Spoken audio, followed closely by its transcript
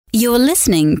You're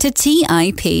listening to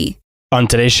TIP. On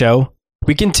today's show,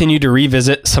 we continue to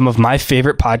revisit some of my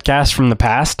favorite podcasts from the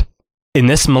past in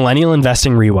this Millennial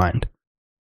Investing Rewind.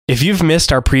 If you've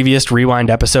missed our previous Rewind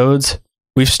episodes,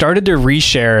 we've started to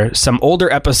reshare some older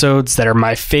episodes that are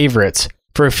my favorites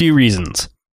for a few reasons.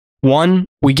 One,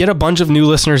 we get a bunch of new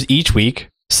listeners each week,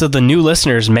 so the new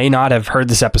listeners may not have heard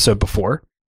this episode before.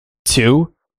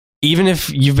 Two, even if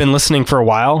you've been listening for a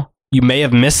while, you may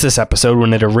have missed this episode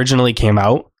when it originally came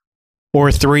out. Or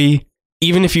three,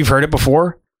 even if you've heard it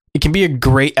before, it can be a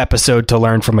great episode to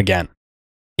learn from again.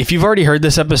 If you've already heard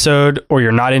this episode or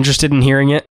you're not interested in hearing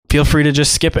it, feel free to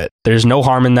just skip it. There's no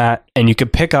harm in that, and you can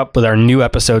pick up with our new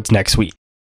episodes next week.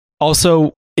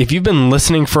 Also, if you've been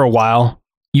listening for a while,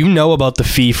 you know about the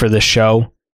fee for this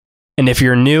show. And if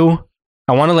you're new,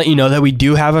 I want to let you know that we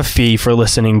do have a fee for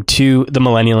listening to the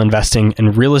Millennial Investing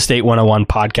and Real Estate 101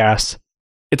 podcast.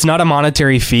 It's not a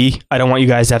monetary fee. I don't want you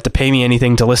guys to have to pay me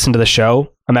anything to listen to the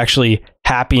show. I'm actually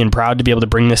happy and proud to be able to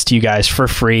bring this to you guys for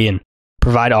free and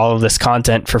provide all of this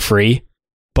content for free.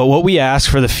 But what we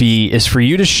ask for the fee is for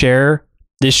you to share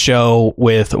this show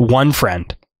with one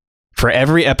friend. For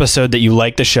every episode that you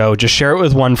like the show, just share it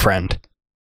with one friend.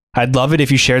 I'd love it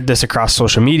if you shared this across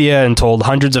social media and told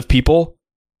hundreds of people,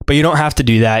 but you don't have to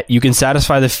do that. You can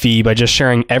satisfy the fee by just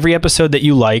sharing every episode that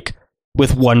you like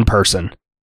with one person.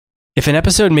 If an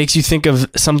episode makes you think of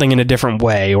something in a different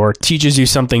way or teaches you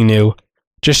something new,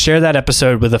 just share that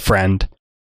episode with a friend.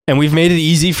 And we've made it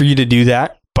easy for you to do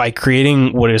that by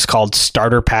creating what is called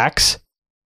starter packs.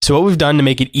 So what we've done to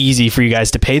make it easy for you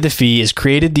guys to pay the fee is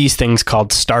created these things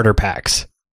called starter packs.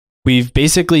 We've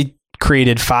basically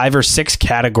created 5 or 6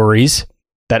 categories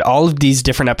that all of these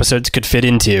different episodes could fit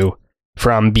into,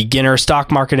 from beginner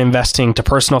stock market investing to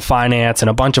personal finance and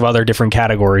a bunch of other different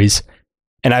categories.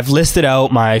 And I've listed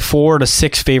out my 4 to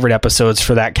 6 favorite episodes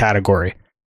for that category.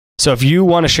 So if you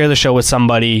want to share the show with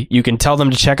somebody, you can tell them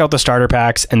to check out the starter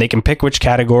packs and they can pick which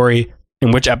category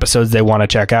and which episodes they want to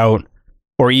check out.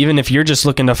 Or even if you're just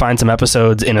looking to find some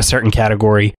episodes in a certain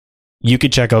category, you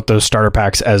could check out those starter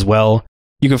packs as well.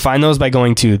 You can find those by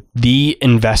going to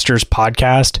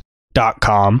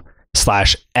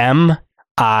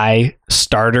theinvestorspodcast.com/MI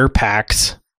starter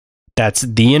packs. That's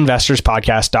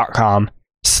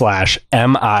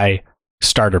theinvestorspodcast.com/MI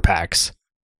starter packs.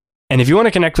 And if you want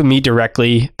to connect with me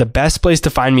directly, the best place to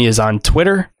find me is on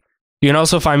Twitter. You can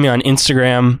also find me on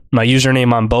Instagram. My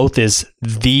username on both is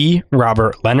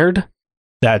 @TheRobertLeonard.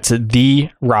 That's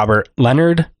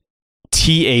 @TheRobertLeonard.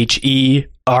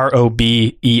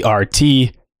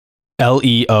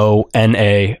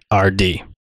 TheRobertLeonard.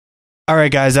 All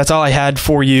right, guys, that's all I had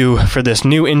for you for this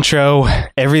new intro.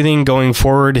 Everything going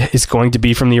forward is going to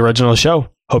be from the original show.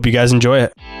 Hope you guys enjoy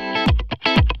it.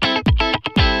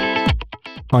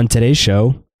 On today's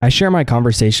show, I share my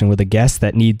conversation with a guest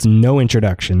that needs no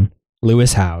introduction,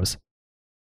 Lewis Howes.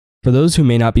 For those who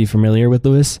may not be familiar with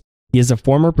Lewis, he is a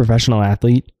former professional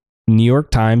athlete, New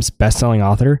York Times bestselling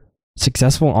author,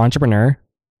 successful entrepreneur,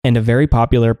 and a very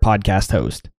popular podcast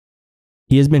host.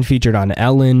 He has been featured on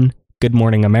Ellen, Good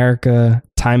Morning America,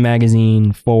 Time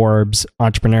Magazine, Forbes,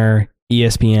 Entrepreneur,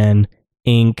 ESPN,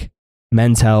 Inc.,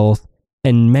 Men's Health,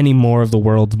 and many more of the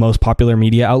world's most popular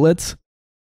media outlets.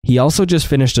 He also just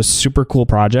finished a super cool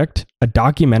project, a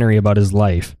documentary about his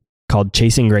life called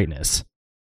Chasing Greatness.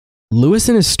 Lewis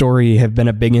and his story have been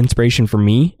a big inspiration for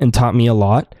me and taught me a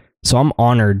lot, so I'm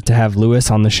honored to have Lewis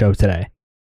on the show today.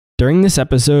 During this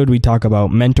episode, we talk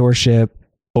about mentorship,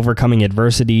 overcoming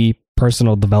adversity,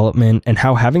 personal development, and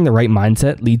how having the right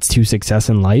mindset leads to success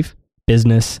in life,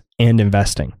 business, and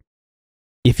investing.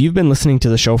 If you've been listening to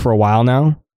the show for a while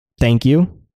now, thank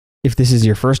you. If this is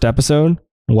your first episode,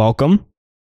 welcome.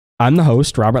 I'm the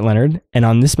host, Robert Leonard, and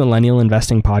on this Millennial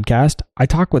Investing podcast, I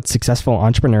talk with successful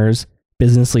entrepreneurs,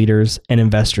 business leaders, and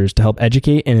investors to help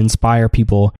educate and inspire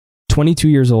people 22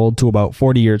 years old to about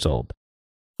 40 years old.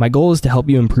 My goal is to help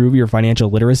you improve your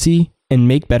financial literacy and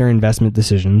make better investment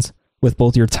decisions with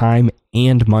both your time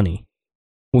and money.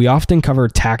 We often cover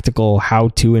tactical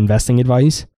how-to investing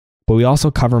advice, but we also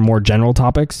cover more general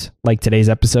topics like today's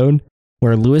episode,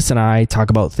 where Lewis and I talk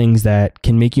about things that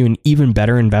can make you an even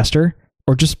better investor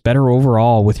or just better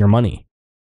overall with your money.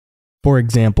 For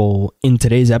example, in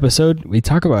today's episode, we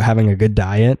talk about having a good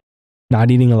diet,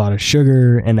 not eating a lot of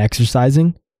sugar, and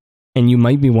exercising. And you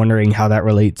might be wondering how that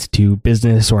relates to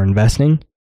business or investing.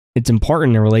 It's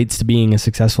important and relates to being a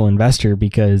successful investor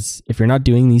because if you're not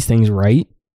doing these things right,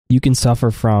 you can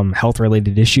suffer from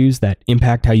health-related issues that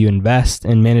impact how you invest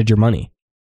and manage your money.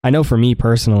 I know for me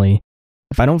personally,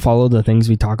 if I don't follow the things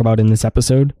we talk about in this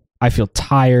episode, I feel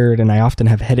tired and I often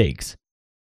have headaches.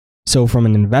 So from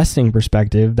an investing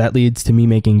perspective, that leads to me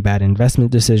making bad investment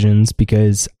decisions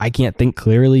because I can't think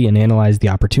clearly and analyze the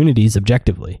opportunities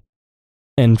objectively.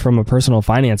 And from a personal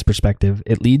finance perspective,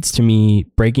 it leads to me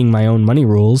breaking my own money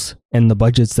rules and the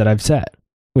budgets that I've set,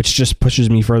 which just pushes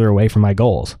me further away from my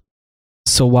goals.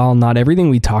 So while not everything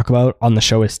we talk about on the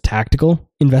show is tactical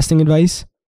investing advice,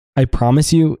 I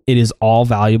promise you it is all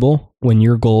valuable when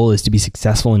your goal is to be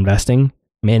successful investing,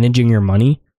 managing your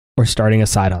money, or starting a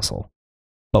side hustle.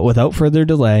 But without further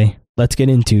delay, let's get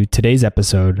into today's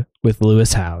episode with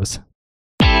Lewis Howes.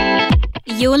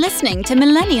 You're listening to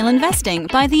Millennial Investing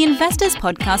by the Investors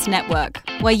Podcast Network,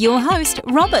 where your host,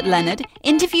 Robert Leonard,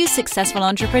 interviews successful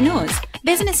entrepreneurs,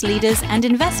 business leaders, and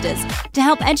investors to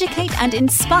help educate and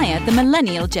inspire the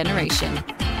millennial generation.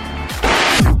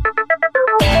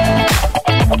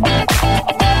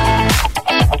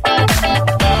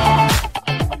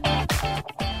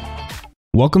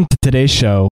 Welcome to today's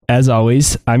show. As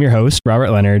always, I'm your host,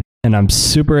 Robert Leonard, and I'm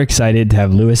super excited to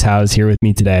have Lewis Howes here with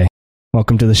me today.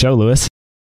 Welcome to the show, Lewis.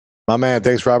 My man,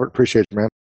 thanks, Robert. Appreciate you, man.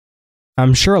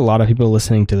 I'm sure a lot of people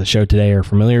listening to the show today are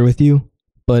familiar with you,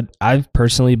 but I've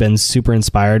personally been super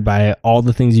inspired by all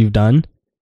the things you've done.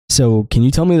 So can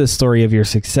you tell me the story of your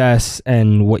success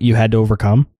and what you had to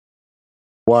overcome?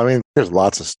 Well, I mean, there's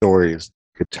lots of stories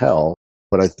you could tell,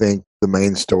 but I think the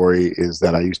main story is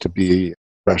that I used to be a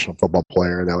professional football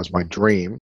player. That was my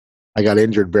dream. I got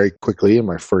injured very quickly in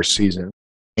my first season,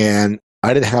 and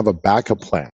I didn't have a backup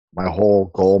plan. My whole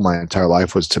goal, my entire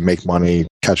life, was to make money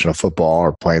catching a football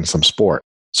or playing some sport.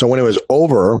 So when it was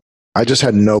over, I just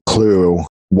had no clue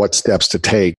what steps to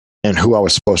take and who I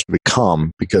was supposed to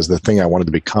become, because the thing I wanted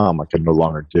to become, I could no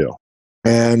longer do.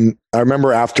 And I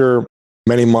remember after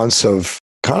many months of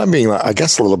kind of being, I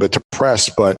guess, a little bit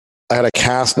depressed, but I had a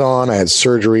cast on, I had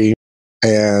surgery,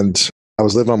 and I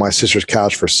was living on my sister's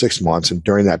couch for 6 months. And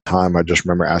during that time, I just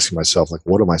remember asking myself, like,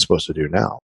 what am I supposed to do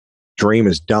now? Dream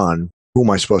is done. Who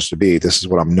am I supposed to be? This is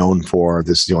what I'm known for.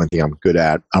 This is the only thing I'm good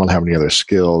at. I don't have any other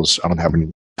skills. I don't have any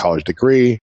college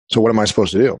degree. So what am I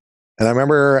supposed to do? And I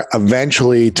remember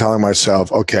eventually telling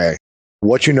myself, okay,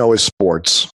 what you know is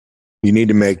sports. You need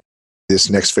to make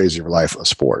this next phase of your life a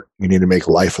sport. You need to make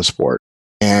life a sport.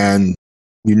 And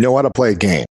you know how to play a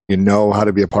game. You know how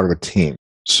to be a part of a team.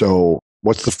 So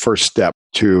what's the first step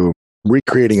to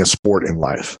recreating a sport in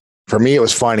life? For me, it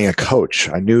was finding a coach.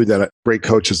 I knew that great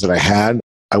coaches that I had,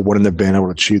 I wouldn't have been able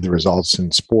to achieve the results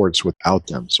in sports without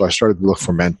them. So I started to look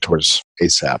for mentors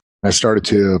ASAP. I started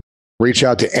to reach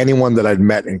out to anyone that I'd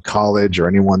met in college or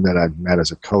anyone that I'd met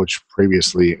as a coach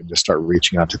previously, and just start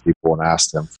reaching out to people and ask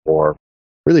them for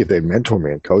really if they'd mentor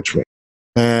me and coach me.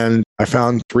 And I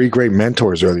found 3 great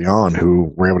mentors early on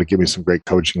who were able to give me some great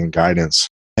coaching and guidance.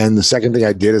 And the second thing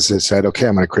I did is I said, okay,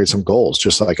 I'm going to create some goals.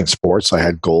 Just like in sports, I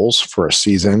had goals for a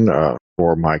season,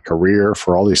 for my career,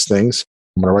 for all these things.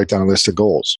 I'm going to write down a list of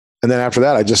goals. And then after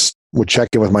that, I just would check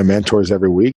in with my mentors every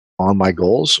week on my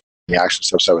goals, the action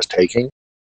steps I was taking.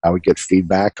 I would get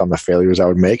feedback on the failures I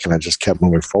would make, and I just kept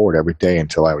moving forward every day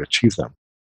until I would achieve them.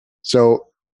 So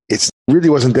it really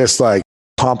wasn't this like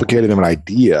complicated of an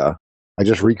idea. I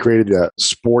just recreated a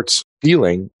sports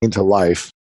feeling into life.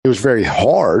 It was very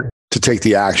hard to take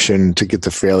the action, to get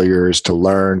the failures, to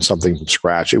learn something from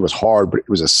scratch. It was hard, but it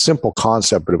was a simple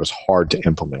concept, but it was hard to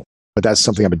implement. But that's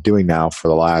something I've been doing now for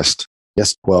the last,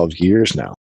 12 years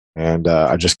now. And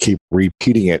I just keep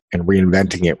repeating it and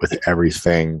reinventing it with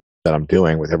everything that I'm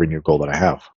doing, with every new goal that I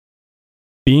have.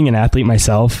 Being an athlete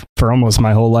myself for almost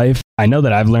my whole life, I know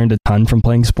that I've learned a ton from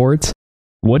playing sports.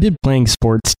 What did playing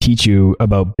sports teach you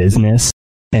about business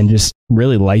and just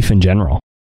really life in general?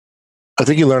 I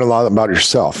think you learn a lot about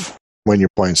yourself when you're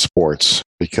playing sports,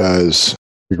 because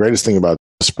the greatest thing about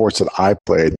the sports that I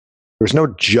played, there was no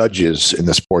judges in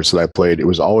the sports that I played. It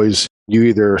was always you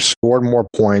either scored more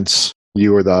points,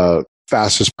 you were the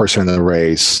fastest person in the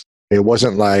race. It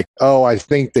wasn't like, oh, I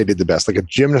think they did the best. Like a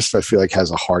gymnast, I feel like,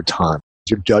 has a hard time.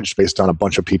 You're judged based on a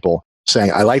bunch of people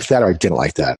saying, I liked that or I didn't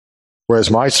like that. Whereas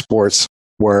my sports,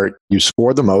 where you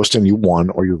scored the most and you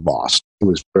won or you lost, it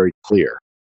was very clear.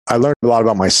 I learned a lot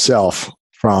about myself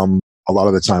from a lot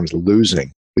of the times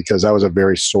losing, because I was a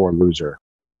very sore loser.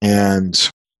 And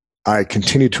I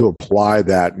continued to apply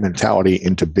that mentality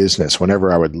into business.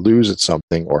 Whenever I would lose at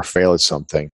something or fail at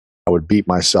something, I would beat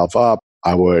myself up.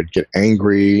 I would get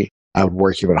angry. I would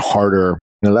work even harder.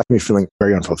 And it left me feeling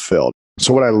very unfulfilled.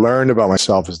 So what I learned about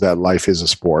myself is that life is a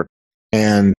sport,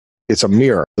 and it's a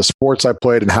mirror. The sports I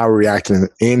played and how I reacted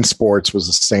in sports was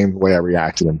the same way I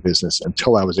reacted in business,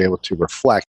 until I was able to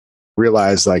reflect,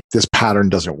 realize like this pattern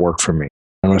doesn't work for me.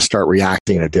 I'm going to start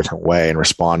reacting in a different way and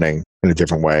responding in a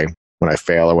different way when I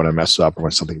fail or when I mess up or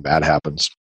when something bad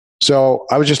happens. So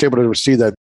I was just able to see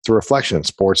that through reflection.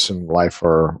 Sports and life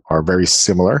are very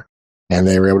similar, and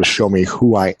they were able to show me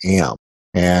who I am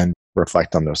and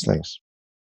reflect on those things.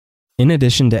 In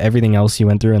addition to everything else you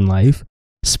went through in life,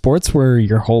 sports were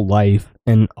your whole life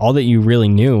and all that you really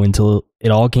knew until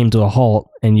it all came to a halt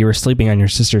and you were sleeping on your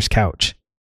sister's couch.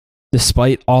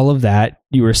 Despite all of that,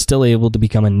 you were still able to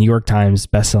become a New York Times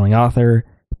bestselling author,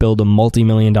 build a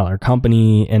multi-million-dollar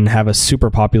company, and have a super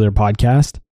popular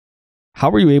podcast. How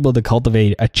were you able to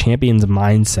cultivate a champion's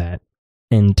mindset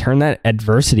and turn that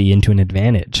adversity into an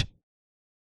advantage?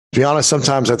 To be honest,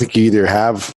 sometimes I think you either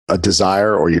have a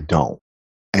desire or you don't.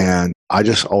 And I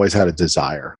just always had a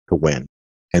desire to win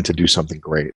and to do something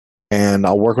great. And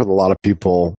I'll work with a lot of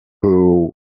people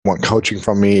who want coaching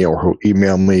from me or who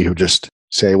email me who just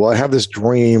say, well, I have this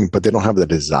dream, but they don't have the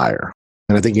desire.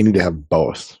 And I think you need to have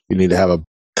both. You need to have a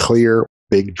clear,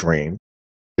 big dream.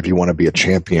 If you want to be a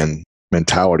champion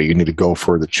mentality, you need to go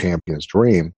for the champion's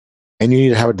dream. And you need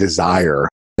to have a desire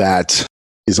that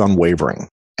is unwavering.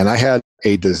 And I had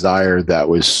a desire that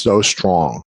was so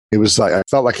strong. It was like, I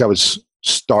felt like I was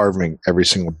starving every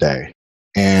single day.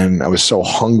 And I was so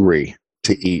hungry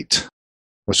to eat.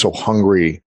 I was so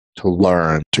hungry to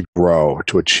learn, to grow,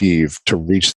 to achieve, to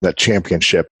reach that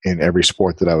championship in every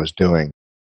sport that I was doing.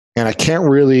 And I can't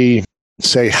really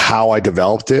say how I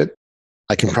developed it.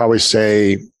 I can probably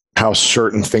say how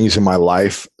certain things in my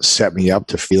life set me up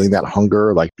to feeling that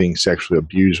hunger, like being sexually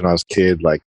abused when I was a kid,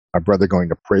 like my brother going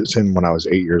to prison when I was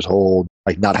 8 years old,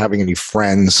 like not having any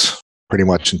friends pretty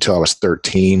much until I was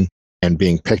 13 and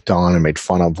being picked on and made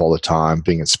fun of all the time,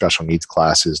 being in special needs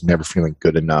classes, never feeling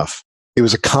good enough. It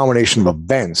was a combination of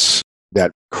events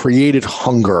that created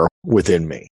hunger within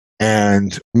me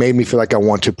and made me feel like I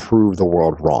want to prove the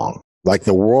world wrong. Like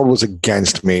the world was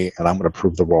against me and I'm going to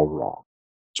prove the world wrong.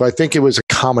 So I think it was a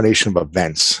combination of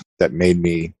events that made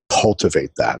me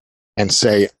cultivate that and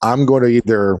say, I'm going to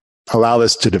either allow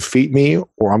this to defeat me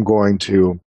or I'm going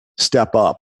to step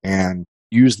up and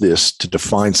use this to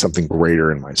define something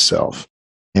greater in myself.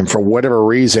 And for whatever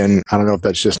reason, I don't know if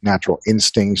that's just natural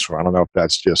instincts or I don't know if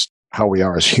that's just how we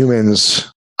are as humans,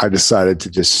 I decided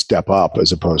to just step up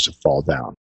as opposed to fall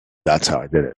down. That's how I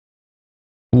did it.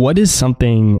 What is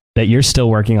something that you're still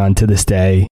working on to this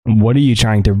day? What are you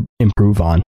trying to improve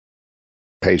on?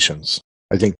 Patience.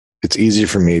 I think it's easy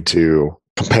for me to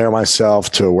compare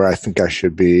myself to where I think I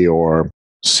should be or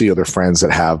see other friends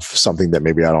that have something that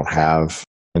maybe I don't have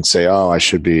and say, oh, I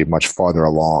should be much farther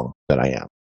along than I am.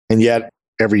 And yet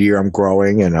every year I'm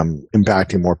growing and I'm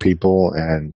impacting more people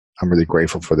and I'm really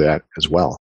grateful for that as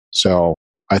well. So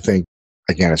I think,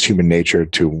 again, it's human nature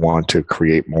to want to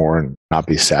create more and not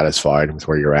be satisfied with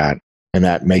where you're at. And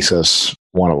that makes us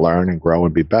want to learn and grow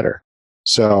and be better.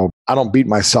 So I don't beat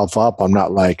myself up. I'm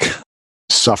not like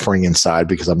suffering inside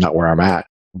because I'm not where I'm at.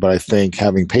 But I think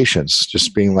having patience,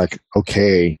 just being like,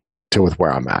 okay with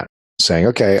where I'm at, saying,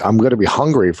 okay, I'm going to be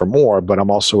hungry for more, but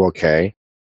I'm also okay,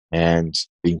 and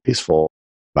being peaceful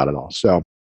about it all. So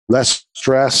less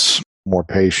stress, more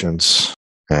patience,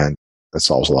 and that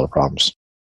solves a lot of problems.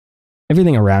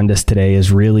 Everything around us today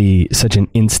is really such an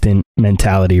instant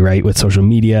mentality, right? With social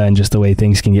media and just the way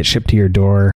things can get shipped to your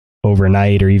door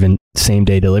overnight or even same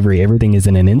day delivery, everything is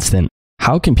in an instant.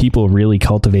 How can people really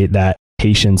cultivate that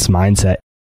patience mindset?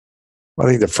 I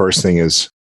think the first thing is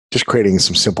just creating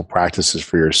some simple practices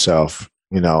for yourself.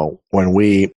 You know, when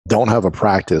we don't have a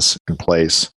practice in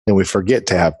place, then we forget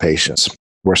to have patience.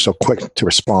 We're so quick to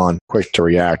respond, quick to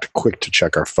react, quick to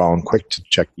check our phone, quick to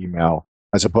check email,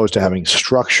 as opposed to having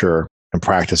structure and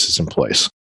practices in place.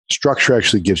 Structure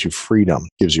actually gives you freedom,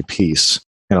 gives you peace,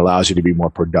 and allows you to be more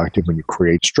productive when you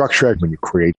create structure, when you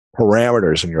create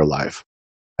parameters in your life.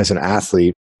 As an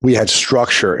athlete, we had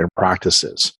structure and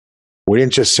practices. We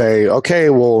didn't just say, okay,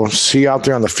 we'll see you out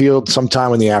there on the field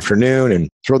sometime in the afternoon and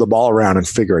throw the ball around and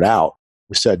figure it out.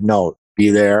 We said, no, be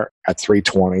there at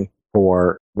 3:20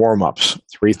 for warm-ups.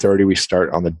 3:30, we start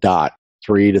on the dot.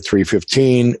 3 to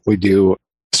 3:15, we do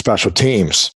special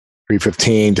teams.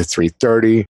 3:15 to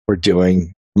 3:30, we're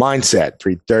doing mindset.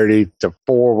 3:30 to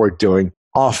 4, we're doing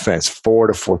offense. 4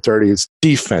 to 4:30 is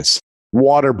defense.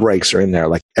 Water breaks are in there.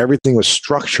 Like everything was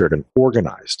structured and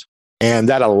organized. And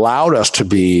that allowed us to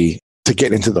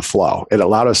get into the flow. It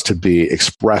allowed us to be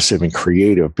expressive and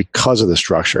creative because of the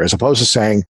structure, as opposed to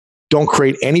saying, don't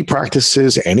create any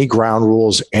practices, any ground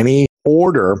rules, any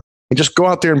order, and just go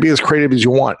out there and be as creative as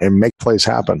you want and make plays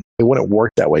happen. It wouldn't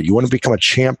work that way. You wouldn't become a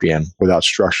champion without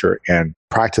structure and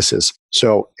practices.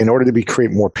 So in order to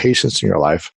create more patience in your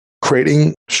life,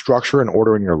 creating structure and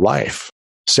order in your life,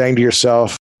 saying to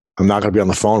yourself, I'm not going to be on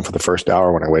the phone for the first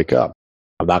hour when I wake up.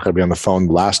 I'm not going to be on the phone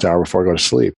the last hour before I go to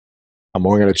sleep. I'm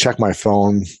only going to check my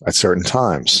phone at certain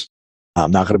times.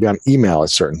 I'm not going to be on email at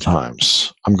certain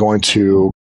times. I'm going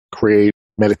to create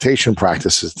meditation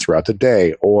practices throughout the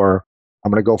day, or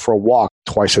I'm going to go for a walk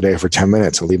twice a day for 10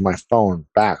 minutes and leave my phone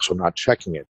back so I'm not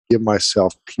checking it. Give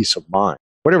myself peace of mind.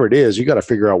 Whatever it is, you got to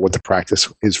figure out what the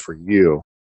practice is for you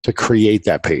to create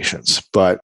that patience.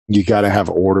 But you got to have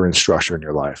order and structure in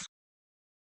your life.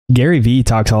 Gary Vee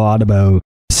talks a lot about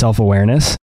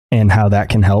self-awareness and how that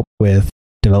can help with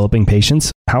developing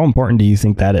patience. How important do you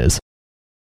think that is?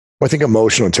 Well, I think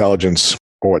emotional intelligence,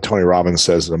 or what Tony Robbins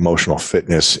says, emotional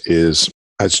fitness,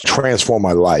 has transformed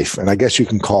my life. And I guess you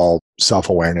can call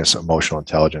self-awareness emotional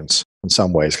intelligence in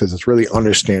some ways, because it's really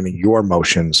understanding your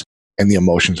emotions and the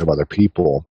emotions of other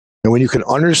people. And when you can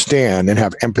understand and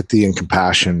have empathy and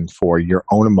compassion for your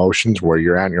own emotions, where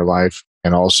you're at in your life,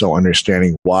 and also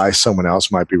understanding why someone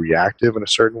else might be reactive in a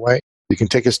certain way, you can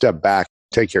take a step back,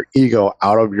 take your ego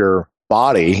out of your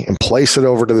body and place it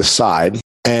over to the side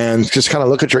and just kind of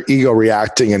look at your ego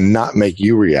reacting and not make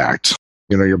you react.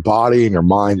 You know, your body and your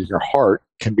mind and your heart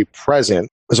can be present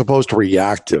as opposed to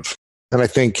reactive. And I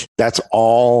think that's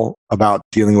all about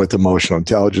dealing with emotional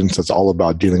intelligence. That's all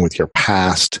about dealing with your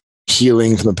past,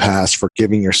 healing from the past,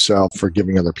 forgiving yourself,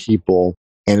 forgiving other people.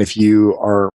 And if you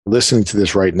are listening to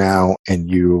this right now and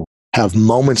you have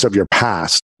moments of your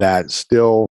past that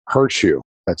still hurt you,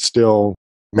 that still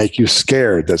make you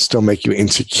scared, that still make you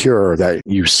insecure, that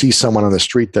you see someone on the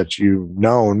street that you've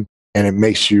known and it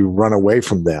makes you run away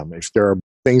from them, if there are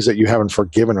things that you haven't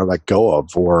forgiven or let go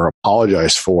of or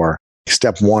apologized for,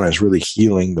 step one is really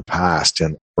healing the past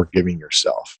and forgiving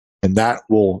yourself. And that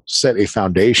will set a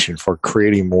foundation for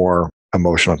creating more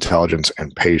emotional intelligence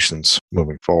and patience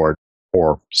moving forward,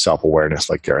 or self-awareness,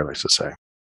 like Gary likes to say.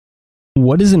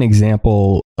 What is an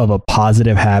example of a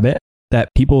positive habit that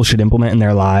people should implement in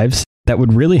their lives that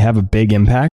would really have a big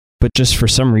impact, but just for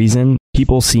some reason,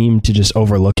 people seem to just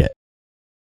overlook it?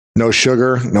 No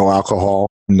sugar, no alcohol,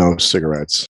 no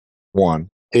cigarettes. 1,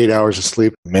 8 hours of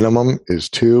sleep minimum is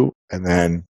 2, and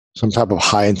then some type of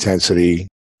high intensity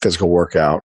physical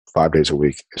workout 5 days a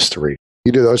week is 3.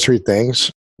 You do those 3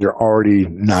 things, you're already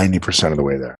 90% of the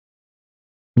way there.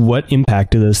 What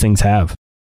impact do those things have?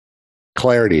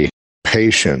 Clarity,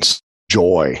 patience,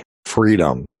 joy,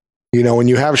 freedom. You know, when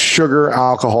you have sugar,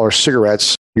 alcohol, or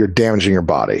cigarettes, you're damaging your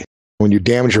body. When you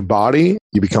damage your body,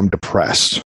 you become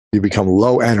depressed. You become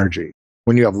low energy.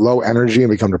 When you have low energy and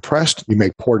become depressed, you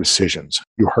make poor decisions.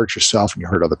 You hurt yourself and you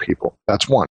hurt other people. That's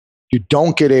one. You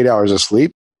don't get 8 hours of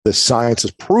sleep. The science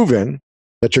has proven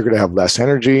that you're going to have less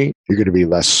energy. You're going to be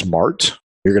less smart.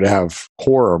 You're going to have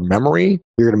poorer memory.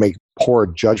 You're going to make poor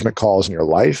judgment calls in your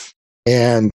life.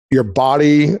 And your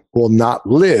body will not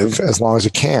live as long as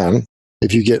it can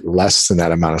if you get less than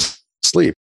that amount of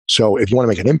sleep. So if you want to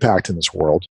make an impact in this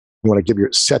world, you want to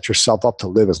set yourself up to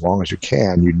live as long as you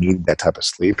can, you need that type of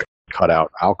sleep. Cut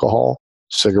out alcohol,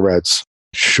 cigarettes,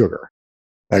 sugar,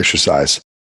 exercise.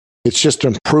 It's just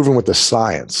proven with the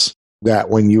science that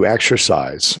when you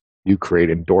exercise, you create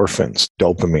endorphins,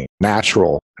 dopamine,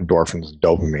 natural endorphins,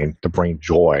 dopamine to bring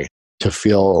joy, to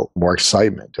feel more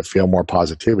excitement, to feel more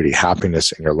positivity,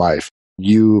 happiness in your life.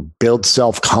 You build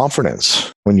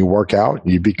self-confidence. When you work out,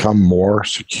 you become more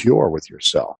secure with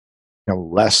yourself,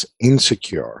 less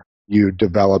insecure. You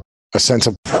develop a sense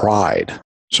of pride.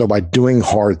 So by doing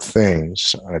hard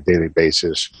things on a daily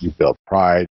basis, you build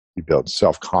pride, you build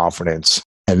self-confidence,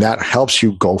 and that helps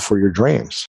you go for your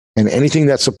dreams. And anything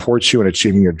that supports you in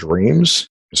achieving your dreams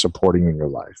is supporting you in your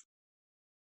life.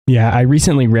 Yeah, I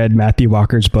recently read Matthew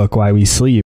Walker's book, Why We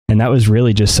Sleep, and that was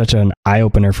really just such an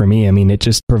eye-opener for me. I mean, it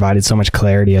just provided so much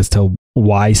clarity as to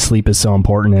why sleep is so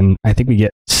important. And I think we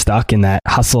get stuck in that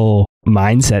hustle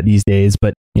mindset these days,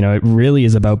 but it really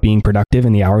is about being productive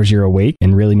in the hours you're awake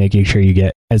and really making sure you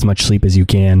get as much sleep as you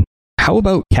can. How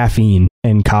about caffeine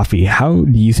and coffee? How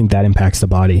do you think that impacts the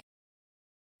body?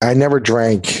 I never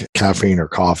drank caffeine or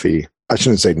coffee. I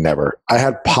shouldn't say never. I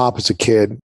had pop as a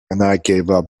kid, and then I gave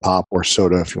up pop or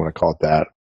soda, if you want to call it that.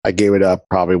 I gave it up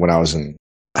probably when I was in,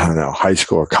 high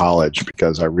school or college,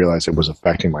 because I realized it was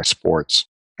affecting my sports.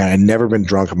 And I'd never been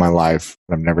drunk in my life.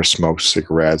 I've never smoked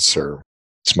cigarettes or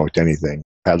smoked anything.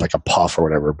 I had like a puff or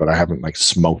whatever, but I haven't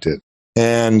smoked it.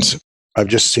 And I've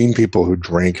just seen people who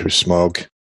drink, who smoke,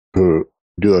 who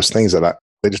do those things that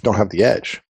they just don't have the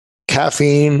edge.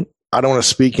 Caffeine, I don't want to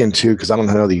speak into because I don't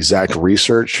know the exact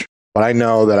research, but I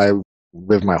know that I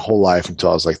lived my whole life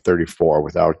until I was 34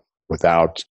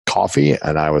 without coffee,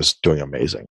 and I was doing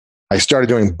amazing. I started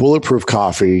doing bulletproof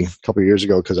coffee a couple of years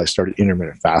ago because I started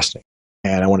intermittent fasting,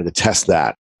 and I wanted to test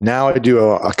that. Now I do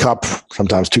a cup,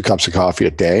 sometimes 2 cups of coffee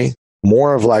a day,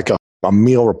 more of a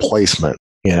meal replacement.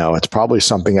 It's probably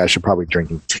something I should probably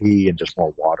drinking tea and just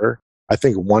more water. I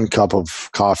think 1 cup of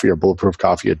coffee or bulletproof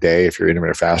coffee a day, if you're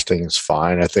intermittent fasting, is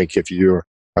fine. I think if you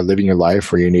are living your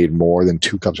life where you need more than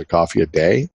 2 cups of coffee a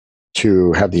day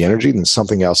to have the energy, then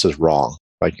something else is wrong.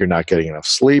 Like you're not getting enough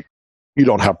sleep. You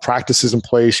don't have practices in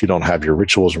place. You don't have your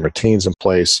rituals and routines in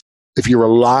place. If you're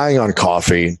relying on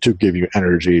coffee to give you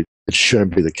energy, it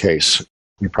shouldn't be the case.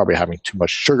 You're probably having too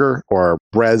much sugar or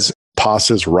breads,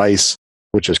 pastas, rice,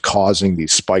 which is causing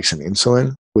these spikes in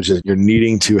insulin, which is you're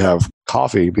needing to have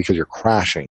coffee because you're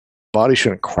crashing. Body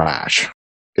shouldn't crash.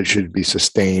 It should be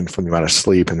sustained from the amount of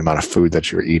sleep and the amount of food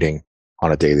that you're eating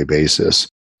on a daily basis.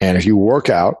 And if you work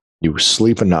out, you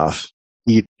sleep enough,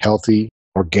 eat healthy,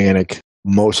 organic,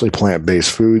 mostly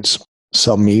plant-based foods,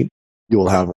 some meat, you will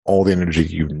have all the energy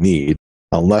you need,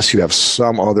 unless you have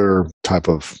some other type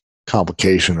of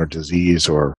complication or disease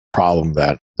or problem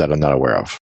that I'm not aware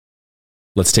of.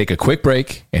 Let's take a quick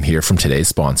break and hear from today's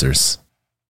sponsors.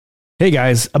 Hey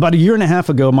guys, about 1.5 years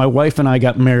ago, my wife and I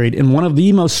got married, and one of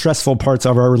the most stressful parts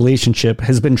of our relationship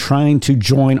has been trying to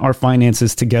join our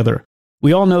finances together.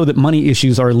 We all know that money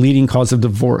issues are a leading cause of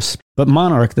divorce, but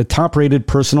Monarch, the top-rated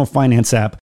personal finance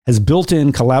app, has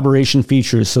built-in collaboration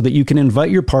features so that you can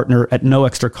invite your partner at no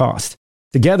extra cost.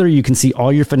 Together, you can see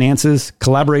all your finances,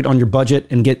 collaborate on your budget,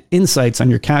 and get insights on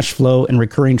your cash flow and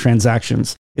recurring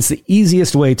transactions. It's the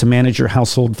easiest way to manage your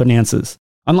household finances.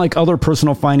 Unlike other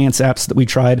personal finance apps that we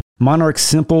tried, Monarch's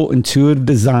simple, intuitive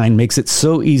design makes it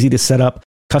so easy to set up,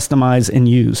 customize, and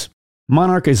use.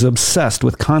 Monarch is obsessed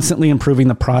with constantly improving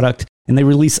the product, and they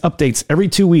release updates every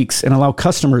 2 weeks and allow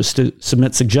customers to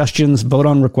submit suggestions, vote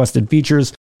on requested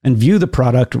features, and view the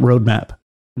product roadmap.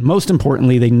 Most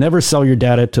importantly, they never sell your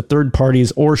data to third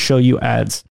parties or show you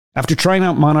ads. After trying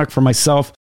out Monarch for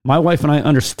myself, my wife and I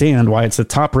understand why it's the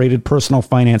top-rated personal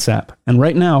finance app. And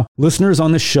right now, listeners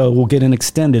on this show will get an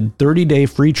extended 30-day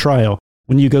free trial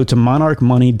when you go to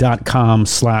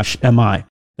monarchmoney.com/MI.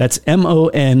 That's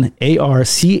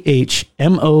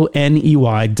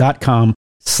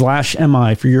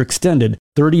monarchmoney.com/MI for your extended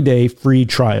 30-day free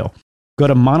trial. Go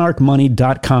to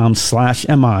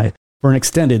monarchmoney.com/MI for an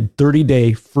extended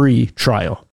 30-day free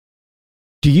trial.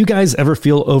 Do you guys ever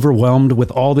feel overwhelmed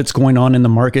with all that's going on in the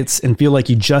markets and feel like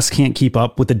you just can't keep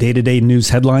up with the day-to-day news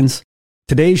headlines?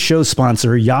 Today's show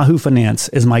sponsor, Yahoo Finance,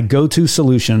 is my go-to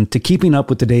solution to keeping up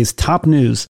with today's top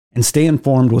news and stay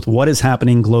informed with what is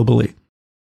happening globally.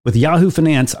 With Yahoo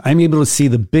Finance, I'm able to see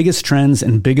the biggest trends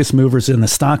and biggest movers in the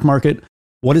stock market,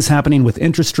 what is happening with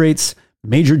interest rates,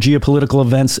 major geopolitical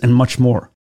events, and much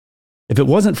more. If it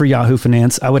wasn't for Yahoo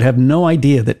Finance, I would have no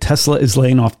idea that Tesla is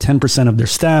laying off 10% of their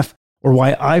staff, or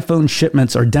why iPhone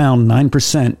shipments are down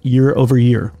 9% year over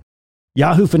year.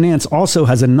 Yahoo Finance also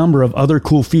has a number of other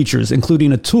cool features,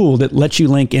 including a tool that lets you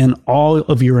link in all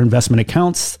of your investment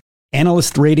accounts,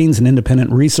 analyst ratings and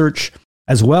independent research,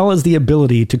 as well as the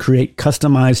ability to create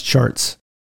customized charts.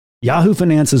 Yahoo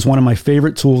Finance is one of my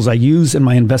favorite tools I use in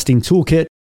my investing toolkit,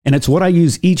 and it's what I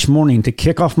use each morning to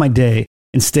kick off my day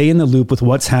and stay in the loop with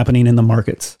what's happening in the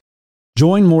markets.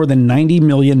 Join more than 90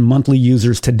 million monthly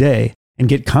users today and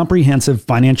get comprehensive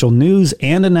financial news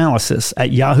and analysis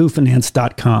at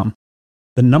yahoofinance.com.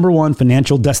 The #1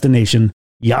 financial destination,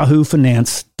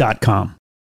 yahoofinance.com.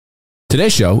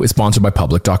 Today's show is sponsored by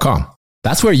public.com.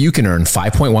 That's where you can earn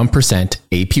 5.1%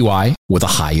 APY with a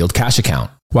high yield cash account.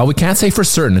 While we can't say for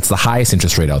certain it's the highest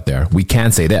interest rate out there, we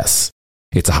can say this.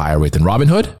 It's a higher rate than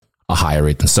Robinhood, a higher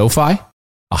rate than SoFi,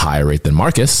 a higher rate than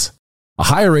Marcus, a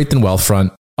higher rate than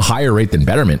Wealthfront, a higher rate than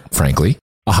Betterment, frankly,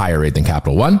 a higher rate than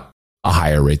Capital One, a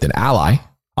higher rate than Ally,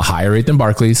 a higher rate than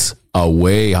Barclays, a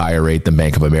way higher rate than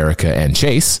Bank of America and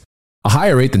Chase, a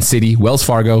higher rate than Citi, Wells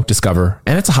Fargo, Discover,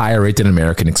 and it's a higher rate than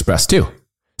American Express too.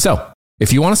 So,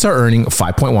 if you want to start earning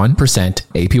 5.1%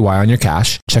 APY on your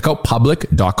cash, check out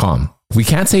public.com. We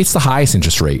can't say it's the highest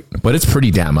interest rate, but it's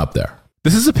pretty damn up there.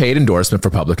 This is a paid endorsement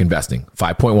for Public Investing,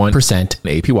 5.1%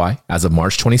 APY as of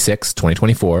March 26,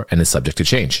 2024, and is subject to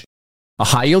change. A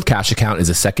high-yield cash account is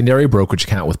a secondary brokerage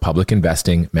account with Public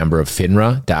Investing, member of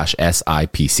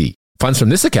FINRA-SIPC. Funds from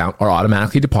this account are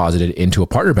automatically deposited into a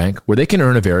partner bank where they can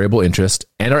earn a variable interest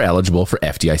and are eligible for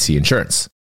FDIC insurance.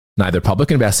 Neither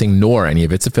Public Investing nor any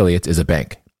of its affiliates is a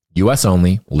bank. U.S.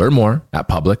 only. Learn more at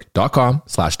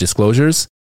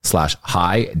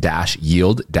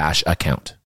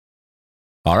public.com/disclosures/high-yield-account.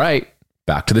 All right,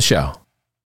 back to the show.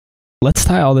 Let's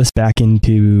tie all this back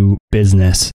into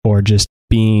business or just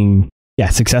being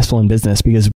successful in business,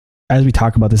 because as we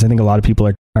talk about this, I think a lot of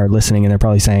people are listening and they're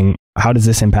probably saying, how does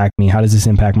this impact me? How does this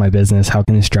impact my business? How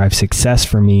can this drive success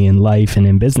for me in life and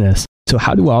in business? So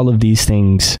how do all of these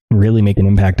things really make an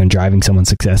impact on driving someone's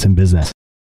success in business?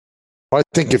 Well,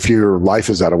 I think if your life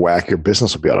is out of whack, your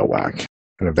business will be out of whack,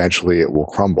 and eventually it will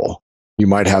crumble. You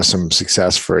might have some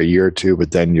success for a year or two,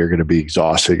 but then you're going to be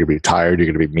exhausted, you're going to be tired,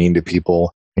 you're going to be mean to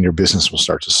people, and your business will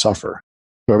start to suffer.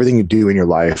 So everything you do in your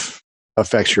life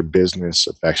affects your business,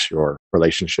 affects your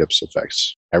relationships,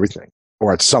 affects everything.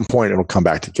 Or at some point, it'll come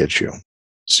back to get you.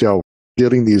 So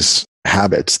building these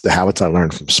habits, the habits I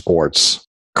learned from sports,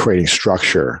 creating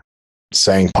structure,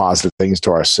 saying positive things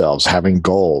to ourselves, having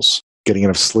goals, getting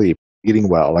enough sleep, eating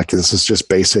well. Like this is just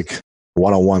basic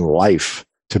one-on-one life.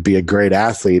 To be a great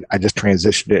athlete, I just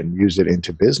transitioned it and used it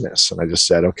into business. And I just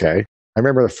said, okay. I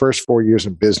remember the first 4 years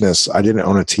in business, I didn't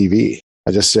own a TV.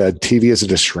 I just said, TV is a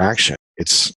distraction.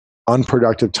 It's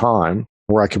unproductive time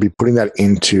where I could be putting that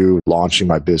into launching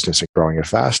my business and growing it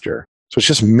faster. So it's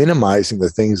just minimizing the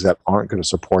things that aren't going to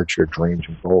support your dreams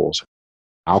and goals.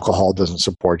 Alcohol doesn't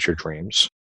support your dreams.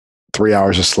 3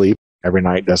 hours of sleep every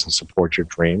night doesn't support your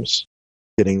dreams.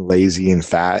 Getting lazy and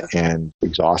fat and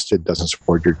exhausted doesn't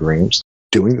support your dreams.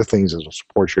 Doing the things that will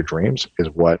support your dreams is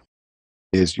what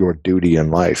is your duty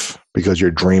in life, because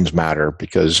your dreams matter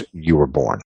because you were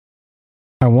born.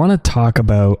 I want to talk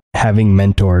about having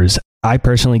mentors. I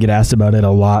personally get asked about it a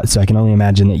lot, so I can only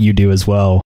imagine that you do as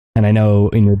well. And I know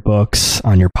in your books,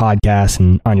 on your podcast,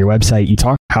 and on your website, you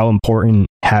talk how important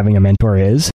having a mentor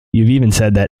is. You've even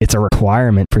said that it's a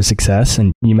requirement for success.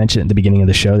 And you mentioned at the beginning of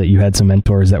the show that you had some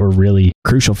mentors that were really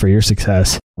crucial for your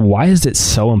success. Why is it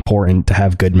so important to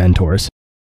have good mentors?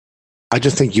 I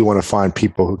just think you want to find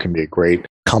people who can be a great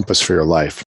compass for your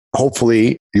life.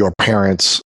 Hopefully, your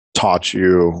parents taught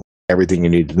you everything you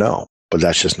need to know, but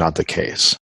that's just not the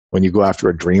case. When you go after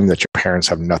a dream that your parents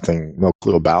have no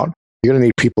clue about, you're going to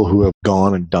need people who have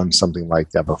gone and done something like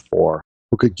that before,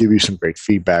 who could give you some great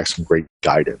feedback, some great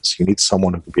guidance. You need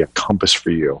someone who could be a compass for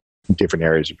you in different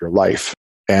areas of your life.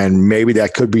 And maybe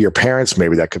that could be your parents,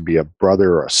 maybe that could be a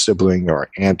brother or a sibling or an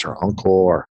aunt or uncle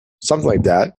or something like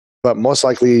that. But most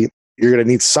likely, you're going to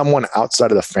need someone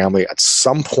outside of the family at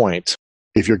some point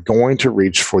if you're going to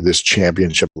reach for this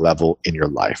championship level in your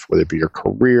life, whether it be your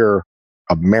career,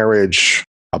 a marriage,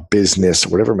 a business,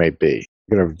 whatever it may be.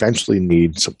 You're going to eventually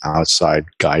need some outside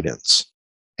guidance.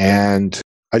 And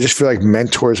I just feel like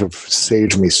mentors have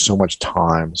saved me so much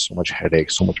time, so much headache,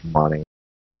 so much money,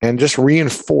 and just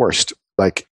reinforced,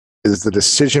 like, is the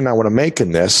decision I want to make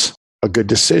in this a good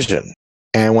decision?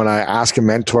 And when I ask a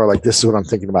mentor, like, this is what I'm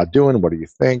thinking about doing, what do you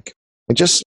think? And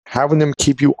just having them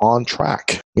keep you on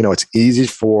track. You know, it's easy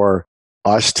for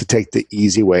us to take the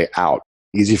easy way out.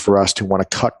 Easy for us to want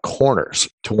to cut corners,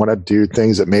 to want to do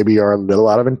things that maybe are a little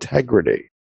out of integrity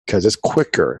because it's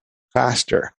quicker,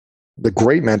 faster. The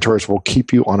great mentors will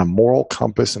keep you on a moral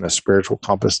compass and a spiritual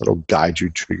compass that will guide you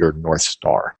to your North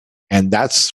Star. And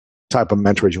that's the type of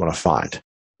mentors you want to find.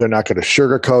 They're not going to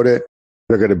sugarcoat it.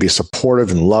 They're going to be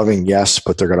supportive and loving, yes,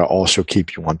 but they're going to also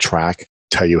keep you on track,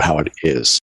 tell you how it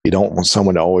is. You don't want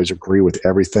someone to always agree with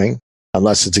everything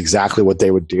unless it's exactly what they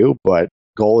would do. But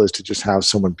the goal is to just have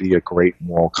someone be a great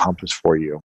moral compass for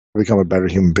you to become a better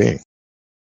human being.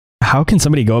 How can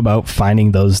somebody go about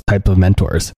finding those type of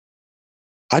mentors?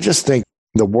 I just think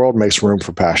the world makes room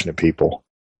for passionate people.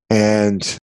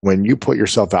 And when you put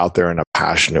yourself out there in a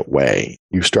passionate way,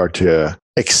 you start to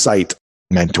excite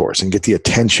mentors and get the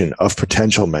attention of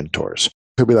potential mentors.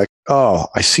 They'll be like, oh,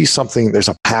 I see something. There's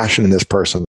a passion in this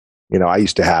person, you know, I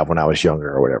used to have when I was younger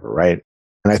or whatever, right?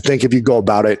 And I think if you go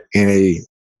about it in a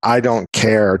I don't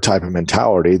care type of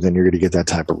mentality, then you're going to get that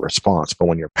type of response. But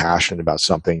when you're passionate about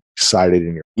something, excited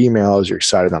in your emails, you're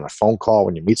excited on a phone call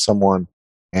when you meet someone,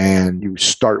 and you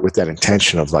start with that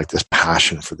intention of like this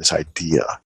passion for this idea,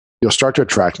 you'll start to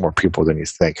attract more people than you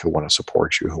think who want to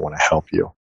support you, who want to help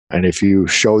you. And if you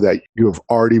show that you have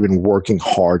already been working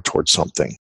hard towards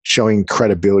something, showing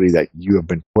credibility that you have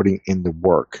been putting in the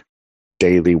work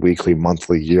daily, weekly,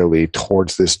 monthly, yearly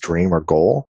towards this dream or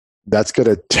goal, that's going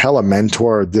to tell a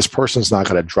mentor, this person's not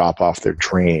going to drop off their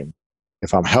dream.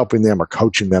 If I'm helping them or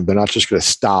coaching them, they're not just going to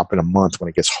stop in a month when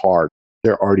it gets hard.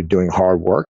 They're already doing hard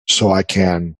work. So I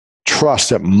can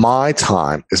trust that my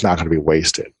time is not going to be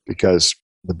wasted, because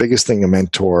the biggest thing a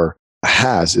mentor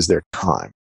has is their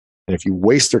time. And if you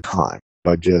waste their time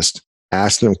by just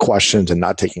asking them questions and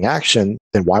not taking action,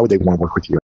 then why would they want to work with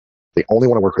you? They only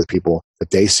want to work with people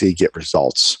that they see get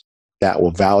results that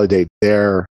will validate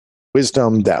their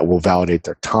wisdom, that will validate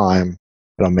their time,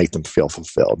 that'll make them feel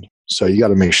fulfilled. So you got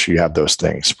to make sure you have those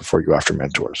things before you go after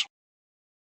mentors.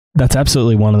 That's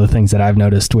absolutely one of the things that I've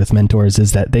noticed with mentors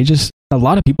is that a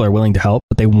lot of people are willing to help,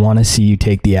 but they want to see you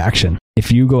take the action.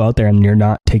 If you go out there and you're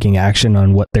not taking action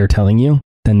on what they're telling you,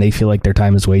 then they feel like their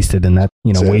time is wasted, and that,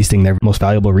 wasting their most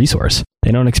valuable resource.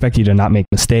 They don't expect you to not make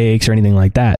mistakes or anything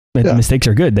like that. Yeah. Mistakes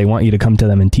are good. They want you to come to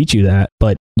them and teach you that,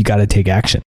 but you got to take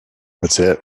action. That's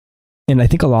it. And I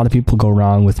think a lot of people go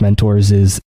wrong with mentors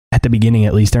is, at the beginning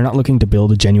at least, they're not looking to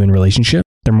build a genuine relationship.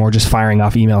 They're more just firing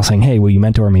off emails saying, hey, will you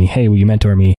mentor me? Hey, will you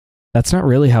mentor me? That's not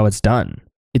really how it's done.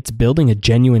 It's building a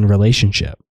genuine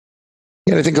relationship.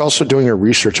 And I think also doing your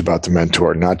research about the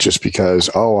mentor, not just because,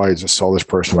 oh, I just saw this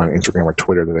person on Instagram or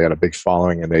Twitter that they had a big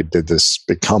following and they did this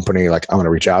big company, like I'm going to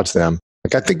reach out to them.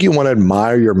 Like, I think you want to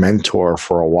admire your mentor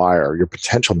for a while, your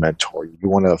potential mentor. You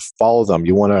want to follow them.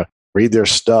 You want to read their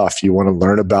stuff. You want to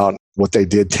learn about what they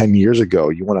did 10 years ago.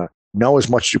 You want to know as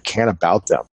much as you can about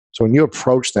them. So when you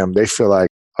approach them, they feel like,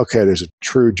 okay, there's a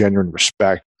true, genuine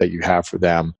respect that you have for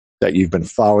them, that you've been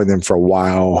following them for a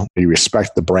while. You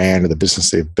respect the brand or the business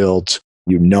they've built.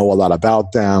 You know a lot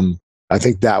about them. I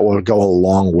think that will go a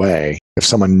long way if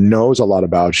someone knows a lot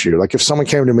about you. Like if someone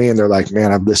came to me and they're like,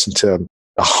 man, I've listened to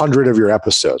 100 of your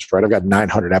episodes, right? I've got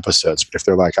 900 episodes. But if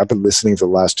they're like, I've been listening for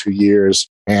the last 2 years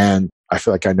and I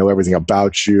feel like I know everything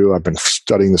about you. I've been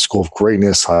studying the School of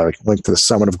Greatness. I went to the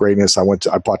Summit of Greatness. I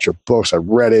bought your books. I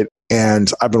read it.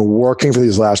 And I've been working for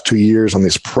these last 2 years on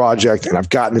this project. And I've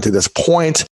gotten to this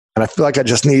point, and I feel like I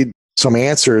just need some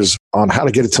answers on how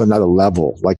to get it to another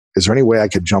level. Like, is there any way I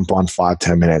could jump on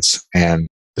 5-10 minutes and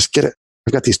just get it?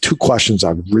 I've got these 2 questions.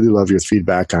 I would really love your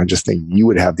feedback. And I just think you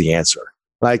would have the answer.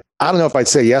 Like, I don't know if I'd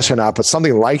say yes or not, but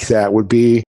something like that would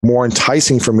be more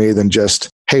enticing for me than just,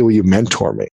 hey, will you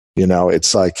mentor me? You know,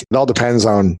 it's like, it all depends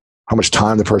on how much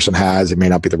time the person has. It may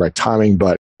not be the right timing,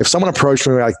 but if someone approached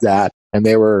me like that and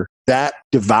they were that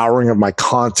devouring of my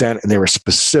content and they were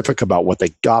specific about what they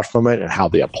got from it and how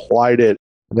they applied it,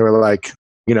 and they were like,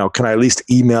 you know, can I at least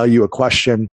email you a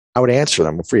question? I would answer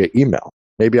them via email.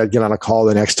 Maybe I'd get on a call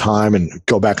the next time and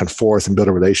go back and forth and build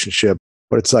a relationship.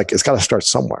 But it's like, it's got to start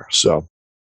somewhere. So,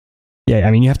 yeah,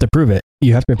 I mean, you have to prove it.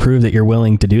 You have to prove that you're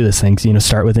willing to do this thing. So,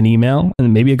 start with an email,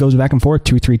 and maybe it goes back and forth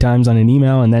 2-3 times on an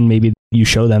email. And then maybe you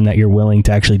show them that you're willing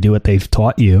to actually do what they've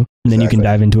taught you. And then you can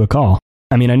dive into a call.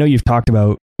 I mean, I know you've talked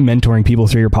about mentoring people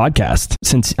through your podcast,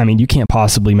 since, I mean, you can't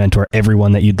possibly mentor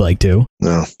everyone that you'd like to.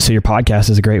 No. So your podcast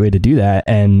is a great way to do that.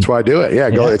 And that's why I do it. Yeah.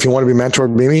 Go, if you want to be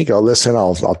mentored by me, go listen.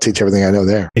 I'll teach everything I know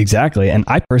there. Exactly. And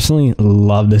I personally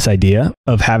love this idea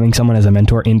of having someone as a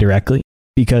mentor indirectly,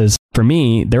 because for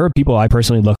me, there are people I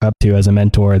personally look up to as a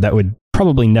mentor that would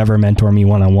probably never mentor me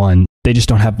one-on-one. They just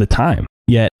don't have the time.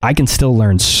 Yet I can still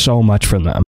learn so much from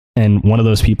them. And one of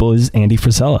those people is Andy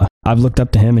Frisella. I've looked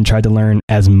up to him and tried to learn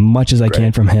as much as I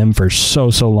can from him for so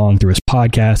long through his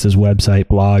podcast, his website,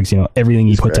 blogs, everything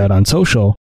he puts out on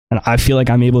social. And I feel like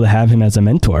I'm able to have him as a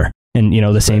mentor. And,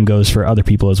 the same goes for other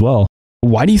people as well.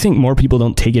 Why do you think more people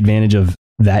don't take advantage of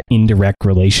that indirect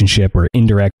relationship or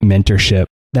indirect mentorship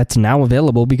that's now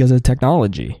available because of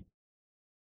technology?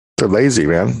 They're lazy,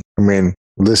 man. I mean,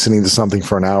 listening to something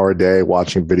for an hour a day,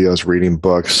 watching videos, reading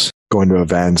books, going to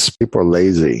events. People are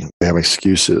lazy. They have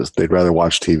excuses. They'd rather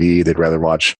watch TV. They'd rather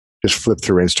just flip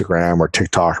through Instagram or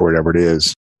TikTok or whatever it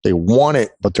is. They want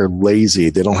it, but they're lazy.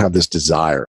 They don't have this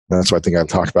desire. And that's what I think I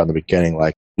talked about in the beginning.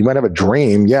 Like, you might have a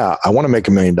dream. Yeah, I want to make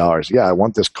 $1 million. Yeah, I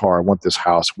want this car. I want this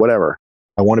house, whatever.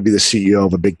 I want to be the CEO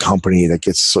of a big company that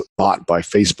gets bought by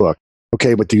Facebook.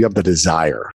 Okay, but do you have the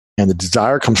desire? And the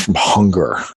desire comes from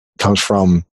hunger. It comes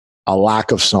from a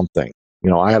lack of something.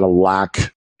 I had a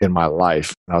lack in my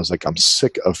life. And I was like, I'm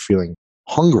sick of feeling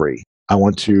hungry. I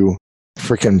want to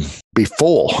freaking be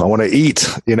full. I want to eat.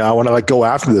 I want to go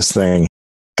after this thing.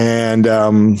 And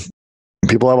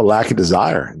people have a lack of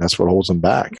desire. And that's what holds them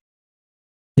back.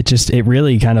 It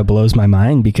really kind of blows my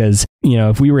mind because,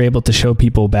 if we were able to show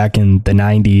people back in the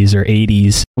 90s or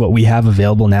 80s what we have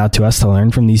available now to us to learn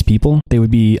from these people, they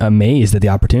would be amazed at the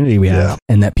opportunity we have,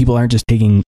 and that people aren't just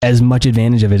taking as much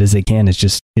advantage of it as they can.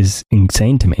 Is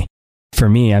insane to me. For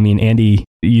me, I mean, Andy,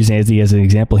 using Andy as an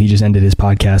example, he just ended his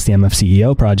podcast, the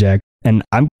MFCEO Project, and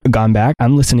I'm gone back.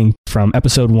 I'm listening from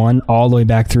episode 1 all the way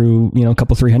back through, a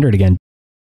couple 300 again.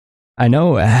 I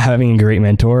know having a great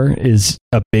mentor is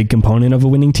a big component of a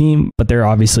winning team, but there are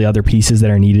obviously other pieces that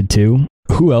are needed too.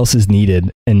 Who else is needed,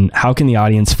 and how can the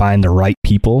audience find the right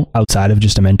people outside of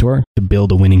just a mentor to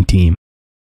build a winning team?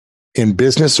 In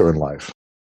business or in life?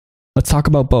 Let's talk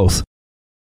about both.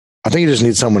 I think you just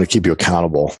need someone to keep you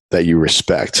accountable that you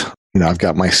respect. I've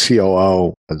got my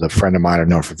COO as a friend of mine I've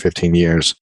known for 15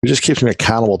 years, who just keeps me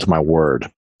accountable to my word.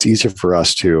 It's easier for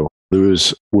us to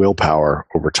lose willpower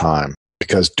over time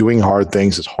because doing hard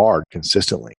things is hard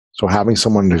consistently. So having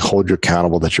someone to hold you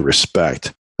accountable that you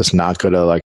respect, that's not going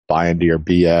to buy into your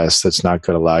BS, that's not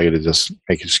going to allow you to just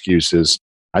make excuses.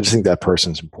 I just think that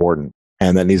person's important.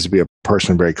 And that needs to be a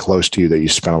person very close to you that you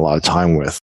spend a lot of time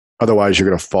with. Otherwise, you're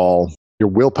going to fall your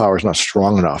willpower is not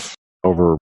strong enough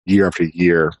over year after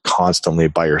year, constantly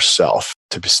by yourself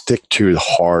to stick to the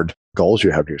hard goals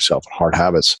you have to yourself, hard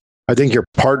habits. I think your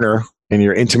partner in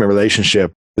your intimate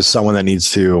relationship is someone that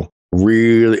needs to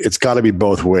really, it's got to be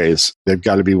both ways. They've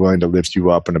got to be willing to lift you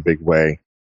up in a big way.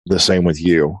 The same with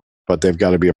you, but they've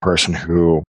got to be a person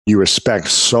who you respect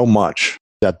so much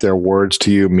that their words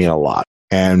to you mean a lot.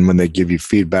 And when they give you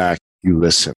feedback, you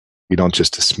listen. You don't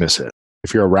just dismiss it.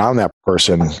 If you're around that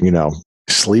person,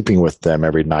 sleeping with them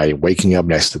every night, waking up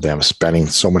next to them, spending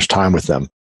so much time with them,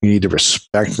 you need to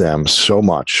respect them so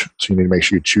much. So you need to make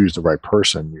sure you choose the right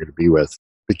person you're going to be with,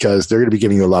 because they're going to be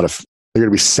giving you they're going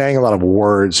to be saying a lot of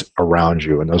words around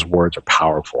you, and those words are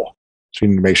powerful. So you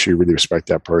need to make sure you really respect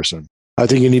that person. I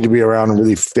think you need to be around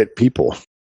really fit people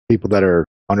that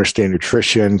understand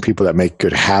nutrition, people that make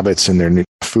good habits in their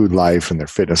food life and their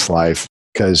fitness life,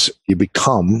 because you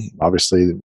become,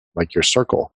 obviously, like your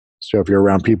circle. So if you're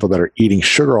around people that are eating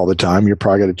sugar all the time, you're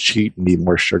probably going to cheat and eat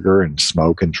more sugar and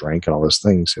smoke and drink and all those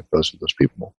things if those are those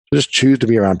people. So just choose to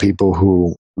be around people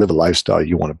who live a lifestyle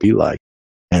you want to be like,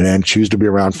 and then choose to be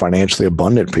around financially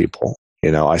abundant people.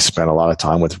 I spent a lot of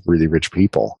time with really rich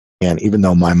people. And even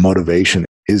though my motivation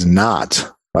is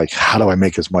not like, how do I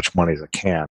make as much money as I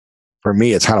can? For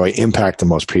me, it's how do I impact the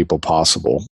most people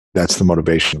possible? That's the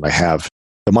motivation I have.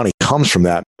 The money comes from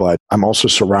that, but I'm also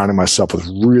surrounding myself with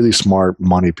really smart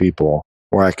money people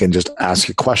where I can just ask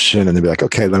a question and they'll be like,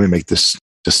 okay, let me make this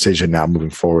decision now moving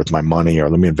forward with my money, or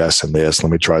let me invest in this,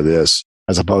 let me try this,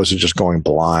 as opposed to just going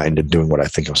blind and doing what I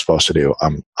think I'm supposed to do.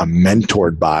 I'm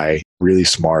mentored by really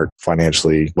smart,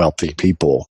 financially wealthy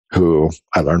people who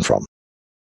I learn from.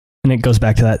 And it goes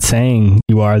back to that saying,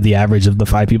 you are the average of the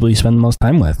 5 people you spend the most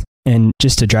time with. And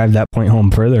just to drive that point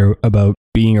home further about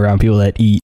being around people that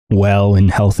eat well and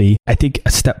healthy, I think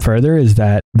a step further is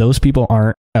that those people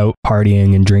aren't out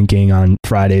partying and drinking on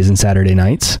Fridays and Saturday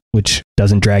nights, which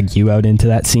doesn't drag you out into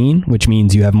that scene, which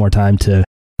means you have more time to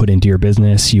put into your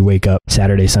business. You wake up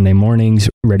Saturday, Sunday mornings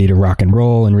ready to rock and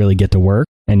roll and really get to work,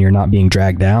 and you're not being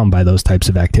dragged down by those types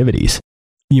of activities.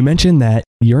 You mentioned that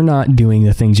you're not doing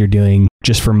the things you're doing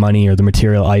just for money or the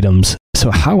material items.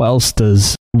 So how else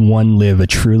does one live a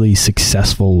truly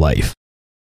successful life?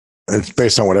 It's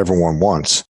based on what everyone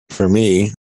wants. For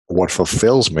me, what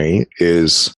fulfills me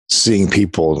is seeing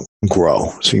people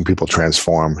grow, seeing people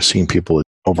transform, seeing people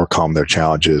overcome their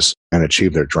challenges and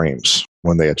achieve their dreams.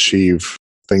 When they achieve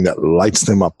the thing that lights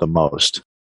them up the most,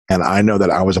 and I know that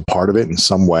I was a part of it in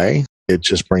some way, it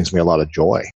just brings me a lot of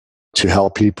joy to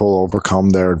help people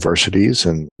overcome their adversities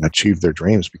and achieve their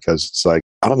dreams, because it's like,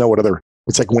 I don't know what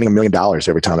it's like winning $1 million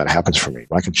every time that happens for me.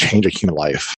 When I can change a human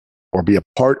life or be a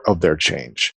part of their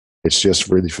change, it's just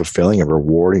really fulfilling and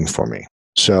rewarding for me.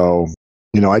 So,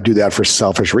 I do that for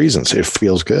selfish reasons. It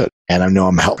feels good. And I know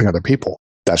I'm helping other people.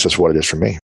 That's just what it is for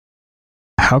me.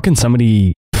 How can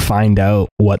somebody find out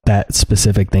what that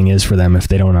specific thing is for them if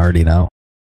they don't already know?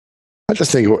 I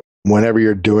just think whenever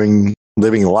you're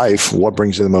living life, what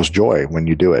brings you the most joy when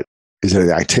you do it? Is it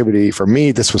an activity? For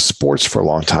me, this was sports for a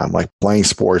long time, like playing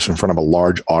sports in front of a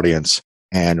large audience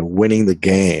and winning the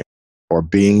game, or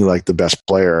being like the best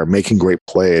player, making great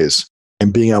plays,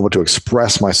 and being able to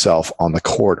express myself on the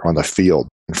court or on the field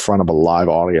in front of a live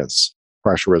audience.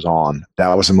 Pressure is on.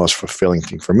 That was the most fulfilling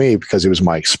thing for me, because it was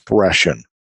my expression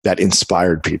that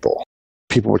inspired people.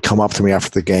 People would come up to me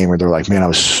after the game and they're like, man, I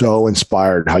was so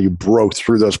inspired how you broke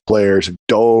through those players and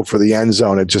dove for the end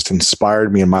zone. It just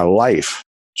inspired me in my life.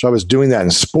 So I was doing that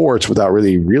in sports without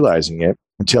really realizing it,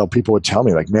 until people would tell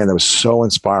me like, man, that was so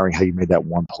inspiring how you made that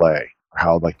one play, or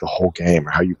how like the whole game,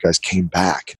 or how you guys came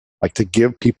back. Like, to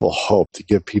give people hope, to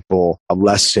give people a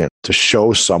lesson, to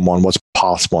show someone what's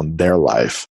possible in their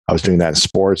life. I was doing that in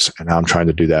sports, and now I'm trying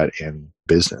to do that in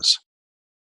business.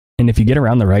 And if you get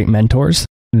around the right mentors,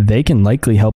 they can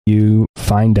likely help you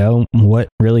find out what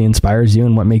really inspires you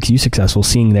and what makes you successful.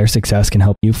 Seeing their success can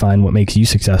help you find what makes you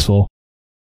successful.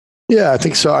 Yeah, I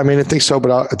think so. I think so.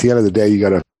 But at the end of the day,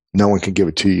 no one can give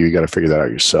it to you. You got to figure that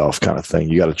out yourself, kind of thing.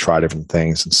 You got to try different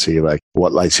things and see like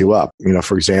what lights you up.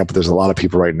 For example, there's a lot of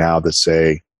people right now that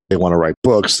say they want to write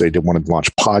books. They want to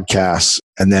launch podcasts,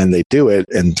 and then they do it.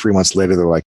 And 3 months later, they're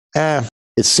like,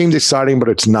 it seems exciting, but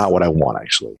it's not what I want,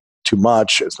 actually. Too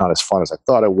much. It's not as fun as I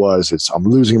thought it was. I'm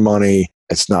losing money.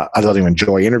 I don't even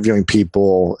enjoy interviewing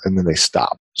people. And then they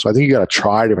stop. So I think you got to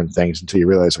try different things until you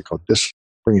realize like, oh, this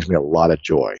brings me a lot of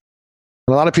joy.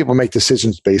 And a lot of people make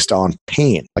decisions based on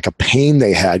pain, like a pain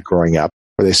they had growing up,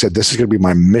 where they said, this is going to be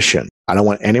my mission. I don't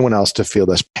want anyone else to feel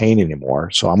this pain anymore.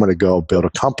 So I'm going to go build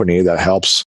a company that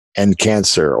helps end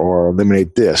cancer, or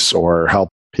eliminate this, or help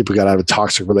People got out of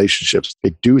toxic relationships.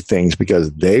 They do things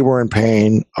because they were in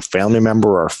pain, a family member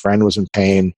or a friend was in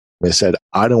pain. They said,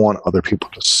 I don't want other people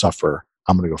to suffer.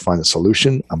 I'm going to go find the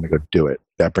solution. I'm going to go do it.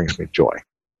 That brings me joy.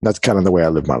 That's kind of the way I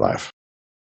live my life.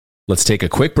 Let's take a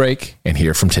quick break and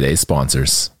hear from today's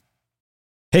sponsors.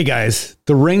 Hey guys,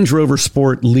 the Range Rover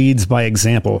Sport leads by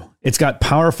example. It's got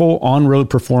powerful on-road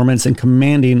performance and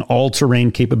commanding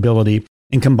all-terrain capability,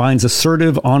 and combines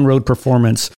assertive on-road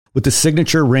performance with the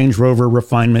signature Range Rover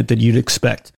refinement that you'd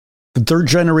expect. The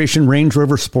third-generation Range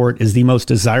Rover Sport is the most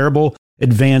desirable,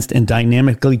 advanced, and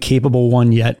dynamically capable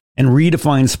one yet, and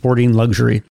redefines sporting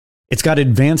luxury. It's got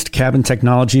advanced cabin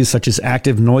technologies such as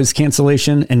active noise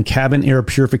cancellation and cabin air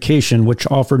purification, which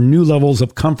offer new levels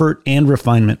of comfort and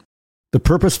refinement. The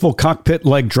purposeful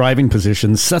cockpit-like driving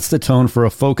position sets the tone for a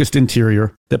focused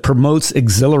interior that promotes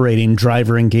exhilarating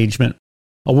driver engagement.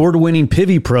 Award-winning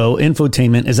Pivi Pro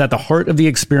infotainment is at the heart of the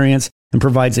experience and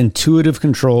provides intuitive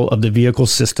control of the vehicle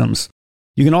systems.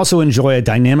 You can also enjoy a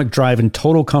dynamic drive in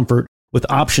total comfort with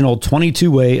optional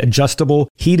 22-way adjustable,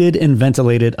 heated and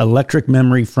ventilated electric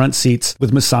memory front seats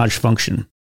with massage function.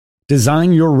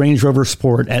 Design your Range Rover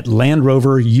Sport at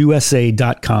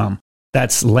LandRoverUSA.com.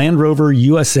 That's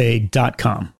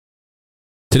LandRoverUSA.com.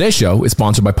 Today's show is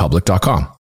sponsored by Public.com.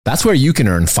 That's where you can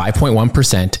earn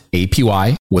 5.1%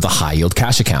 APY with a high yield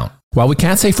cash account. While we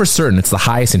can't say for certain it's the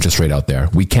highest interest rate out there,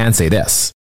 we can say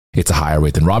this. It's a higher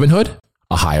rate than Robinhood,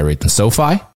 a higher rate than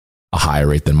SoFi, a higher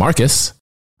rate than Marcus,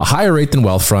 a higher rate than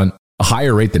Wealthfront, a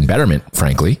higher rate than Betterment,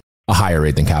 frankly, a higher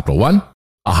rate than Capital One,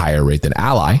 a higher rate than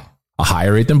Ally, a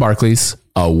higher rate than Barclays,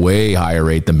 a way higher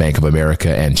rate than Bank of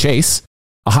America and Chase,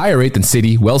 a higher rate than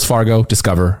Citi, Wells Fargo,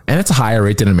 Discover, and it's a higher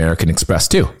rate than American Express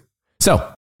too.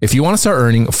 So, if you want to start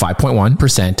earning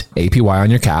 5.1% APY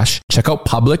on your cash, check out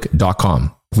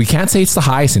Public.com. We can't say it's the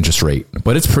highest interest rate,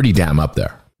 but it's pretty damn up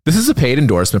there. This is a paid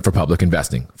endorsement for Public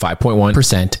Investing,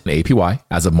 5.1% APY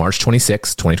as of March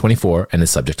 26, 2024, and is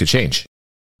subject to change.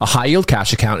 A high-yield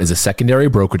cash account is a secondary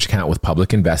brokerage account with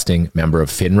Public Investing, member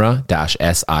of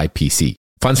FINRA-SIPC.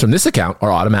 Funds from this account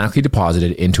are automatically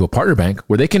deposited into a partner bank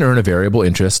where they can earn a variable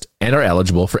interest and are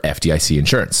eligible for FDIC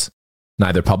insurance.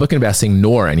 Neither Public Investing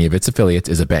nor any of its affiliates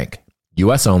is a bank.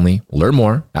 U.S. only. Learn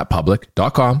more at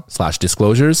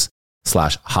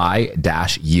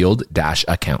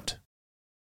public.com/disclosures/high-yield-account.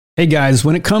 Hey guys,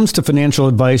 when it comes to financial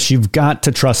advice, you've got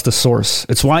to trust the source.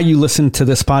 It's why you listen to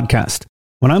this podcast.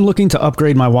 When I'm looking to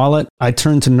upgrade my wallet, I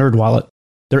turn to NerdWallet.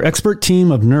 Their expert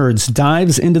team of nerds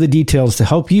dives into the details to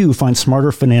help you find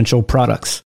smarter financial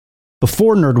products.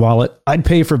 Before NerdWallet, I'd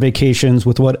pay for vacations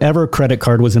with whatever credit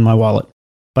card was in my wallet.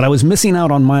 But I was missing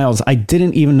out on miles I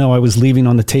didn't even know I was leaving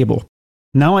on the table.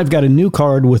 Now I've got a new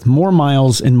card with more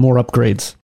miles and more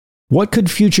upgrades. What could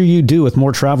future you do with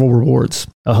more travel rewards?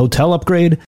 A hotel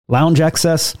upgrade? Lounge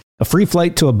access? A free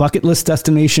flight to a bucket list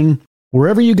destination?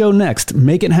 Wherever you go next,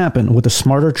 make it happen with a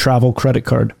smarter travel credit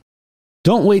card.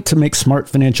 Don't wait to make smart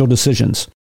financial decisions.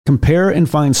 Compare and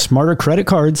find smarter credit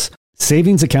cards,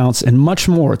 savings accounts, and much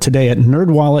more today at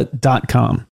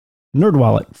nerdwallet.com.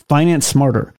 NerdWallet, finance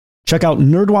smarter. Check out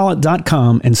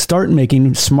nerdwallet.com and start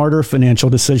making smarter financial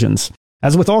decisions.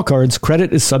 As with all cards,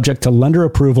 credit is subject to lender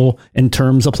approval and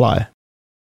terms apply.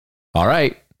 All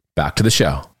right, back to the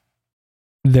show.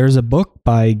 There's a book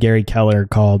by Gary Keller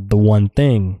called The One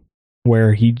Thing,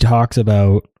 where he talks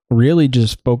about really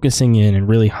just focusing in and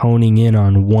really honing in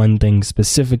on one thing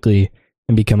specifically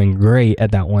and becoming great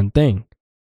at that one thing.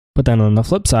 But then on the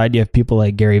flip side, you have people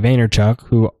like Gary Vaynerchuk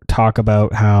who talk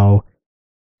about how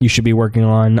you should be working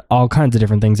on all kinds of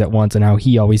different things at once and how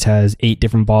he always has 8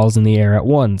 different balls in the air at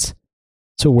once.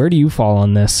 So where do you fall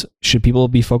on this? Should people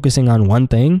be focusing on one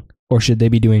thing or should they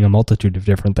be doing a multitude of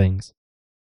different things?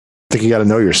 I think you got to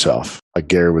know yourself. Like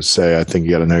Gary would say, I think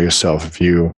you got to know yourself.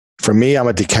 For me, I'm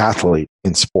a decathlete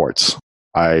in sports.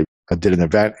 I did an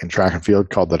event in track and field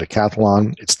called the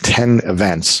Decathlon. It's 10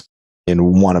 events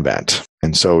in one event.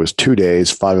 And so it was 2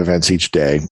 days, 5 events each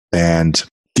day. And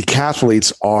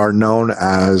decathletes are known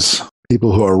as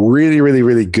people who are really, really,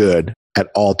 really good at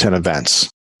all 10 events,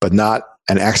 but not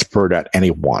an expert at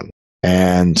any one.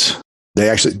 And they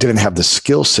actually didn't have the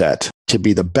skill set to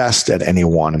be the best at any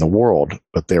one in the world,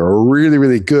 but they were really,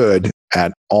 really good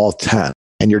at all 10.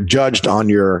 And you're judged on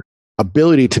your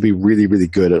ability to be really, really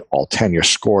good at all 10. You're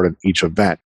scored at each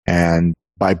event. And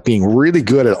by being really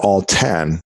good at all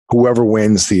 10, whoever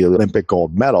wins the Olympic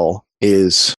gold medal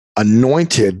is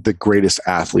anointed the greatest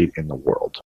athlete in the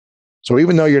world. So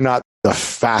even though you're not the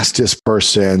fastest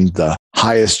person, the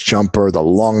highest jumper, the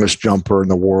longest jumper in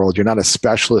the world, you're not a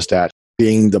specialist at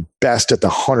being the best at the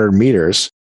 100 meters,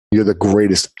 you're the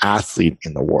greatest athlete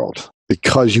in the world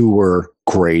because you were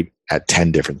great at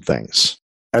 10 different things.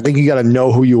 I think you got to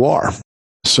know who you are.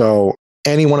 So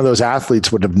any one of those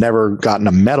athletes would have never gotten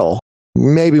a medal,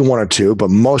 maybe one or two, but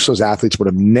most of those athletes would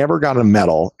have never gotten a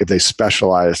medal if they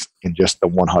specialized in just the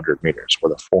 100 meters or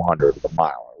the 400 or the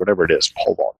mile or whatever it is,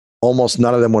 pole vault. Almost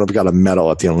none of them would have got a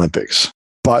medal at the Olympics,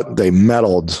 but they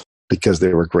medaled because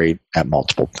they were great at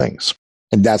multiple things.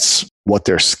 And that's what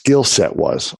their skill set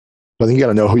was. I think you got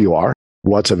to know who you are,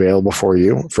 what's available for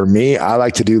you. For me, I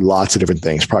like to do lots of different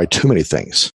things, probably too many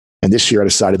things. And this year I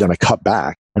decided then to cut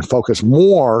back and focus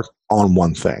more on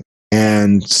one thing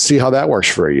and see how that works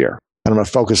for a year. And I'm going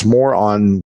to focus more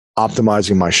on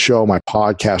optimizing my show, my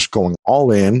podcast, going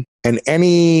all in. And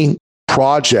any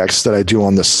projects that I do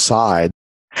on the side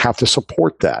have to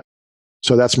support that.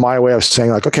 So that's my way of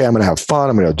saying like, okay, I'm going to have fun.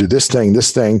 I'm going to do this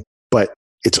thing, but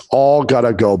it's all got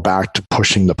to go back to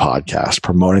pushing the podcast,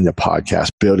 promoting the podcast,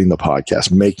 building the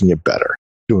podcast, making it better,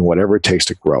 doing whatever it takes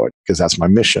to grow it, because that's my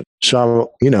mission.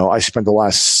 So, I spent the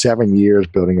last 7 years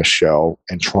building a show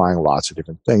and trying lots of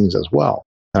different things as well.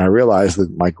 And I realized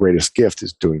that my greatest gift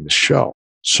is doing the show.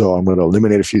 So I'm going to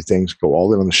eliminate a few things, go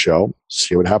all in on the show,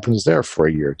 see what happens there for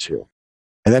a year or two,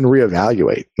 and then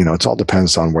reevaluate. It all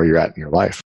depends on where you're at in your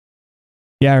life.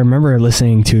 Yeah, I remember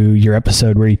listening to your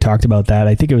episode where you talked about that.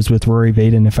 I think it was with Rory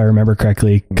Vaden, if I remember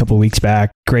correctly, a couple of weeks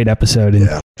back. Great episode. And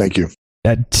yeah, thank you.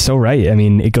 That's so right. I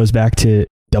mean, it goes back to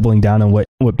doubling down on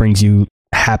what brings you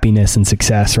happiness and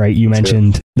success, right? You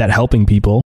mentioned that helping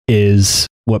people is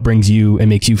what brings you and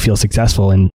makes you feel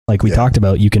successful. And like we talked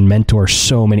about, you can mentor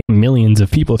so many millions of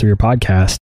people through your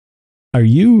podcast. Are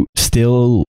you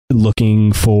still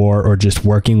looking for or just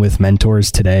working with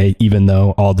mentors today, even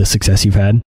though all the success you've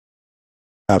had?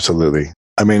 Absolutely.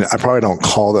 I mean, I probably don't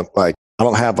call them I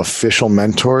don't have official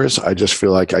mentors. I just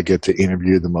feel like I get to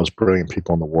interview the most brilliant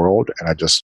people in the world and I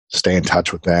just stay in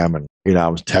touch with them. And, I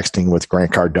was texting with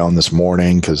Grant Cardone this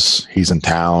morning because he's in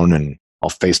town and I'll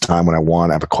FaceTime when I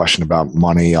want. I have a question about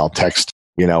money. I'll text,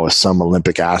 with some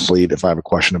Olympic athlete. If I have a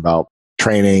question about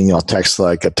training, I'll text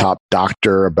like a top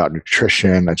doctor about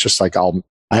nutrition. It's just like I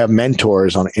have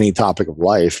mentors on any topic of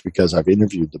life because I've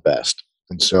interviewed the best.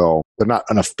 And so they're not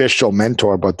an official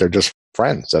mentor, but they're just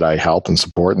friends that I help and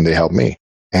support and they help me.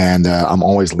 And I'm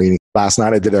always leaning. Last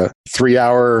night I did a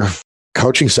 3-hour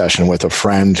coaching session with a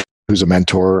friend who's a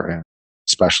mentor and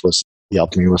specialist. He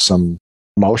helped me with some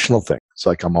emotional things. It's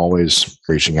like I'm always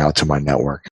reaching out to my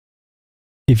network.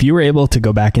 If you were able to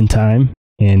go back in time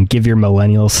and give your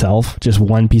millennial self just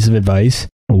one piece of advice,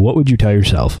 what would you tell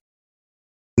yourself?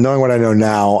 Knowing what I know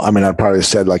now, I'd probably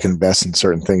said invest in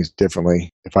certain things differently.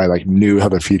 If I knew how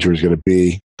the future was going to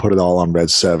be, put it all on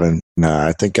Red 7.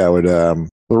 I think I would,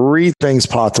 3 things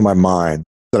popped to my mind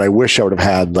that I wish I would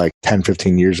have had 10,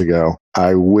 15 years ago.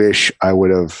 I wish I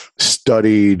would have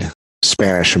studied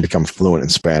Spanish and become fluent in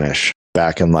Spanish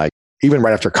back in even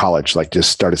right after college,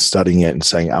 just started studying it and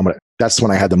saying, that's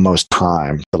when I had the most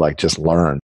time to just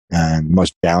learn and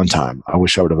most downtime. I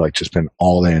wish I would have just been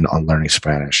all in on learning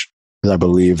Spanish. Because I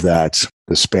believe that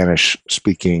the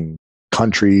Spanish-speaking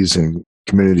countries and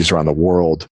communities around the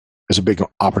world is a big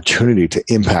opportunity to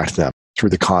impact them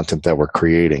through the content that we're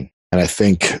creating. And I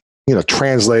think,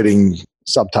 translating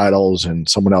subtitles and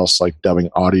someone else dubbing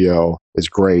audio is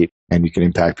great and you can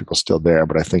impact people still there.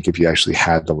 But I think if you actually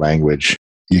had the language,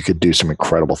 you could do some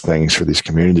incredible things for these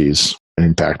communities and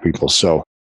impact people. So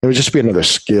it would just be another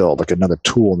skill, another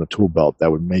tool in the tool belt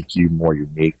that would make you more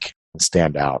unique and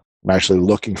stand out. I'm actually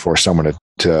looking for someone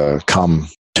to come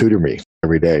tutor me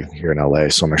every day here in LA.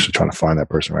 So I'm actually trying to find that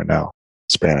person right now,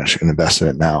 Spanish, and invest in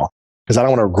it now. Because I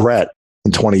don't want to regret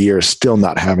in 20 years still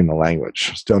not having the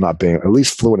language, still not being at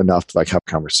least fluent enough to have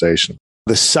a conversation.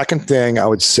 The second thing I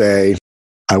would say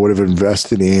I would have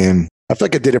invested in, I feel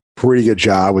like I did a pretty good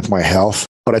job with my health,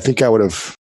 but I think I would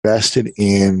have invested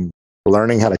in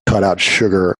learning how to cut out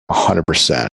sugar 100%.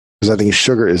 Because I think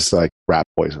sugar is like rat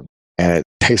poison. And it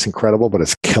tastes incredible, but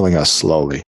it's killing us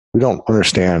slowly. We don't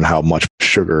understand how much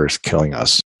sugar is killing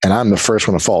us. And I'm the first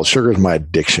one to fall. Sugar is my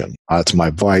addiction. It's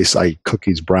my vice. I eat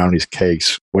cookies, brownies,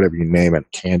 cakes, whatever you name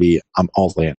it, candy. I'm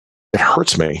all in. It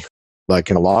hurts me. In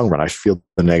the long run, I feel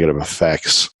the negative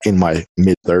effects in my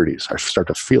mid-30s. I start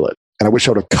to feel it. And I wish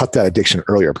I would have cut that addiction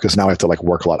earlier because now I have to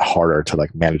work a lot harder to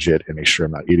manage it and make sure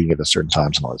I'm not eating it at certain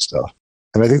times and all that stuff.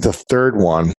 And I think the third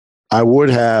one, I would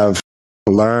have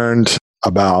learned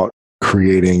about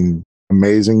creating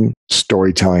amazing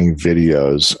storytelling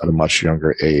videos at a much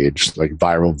younger age,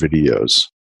 viral videos,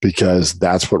 because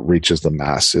that's what reaches the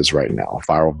masses right now.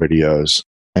 Viral videos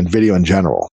and video in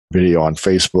general, video on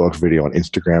Facebook, video on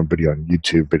Instagram, video on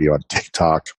YouTube, video on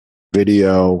TikTok.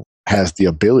 Video has the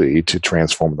ability to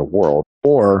transform the world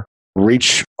or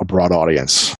reach a broad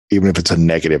audience. Even if it's a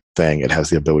negative thing, it has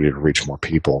the ability to reach more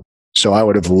people. So I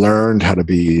would have learned how to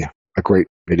be a great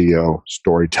video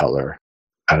storyteller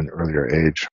at an earlier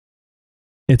age.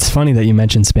 It's funny that you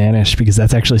mentioned Spanish because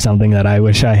that's actually something that I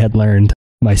wish I had learned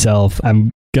myself.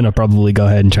 I'm going to probably go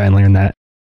ahead and try and learn that.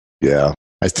 Yeah.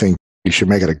 I think you should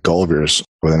make it a goal of yours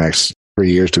for the next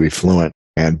 3 years to be fluent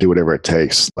and do whatever it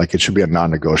takes. Like, it should be a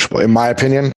non-negotiable. In my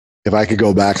opinion, if I could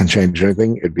go back and change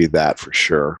anything, it'd be that for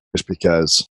sure. Just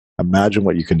because imagine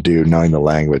what you can do knowing the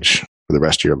language for the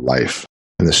rest of your life.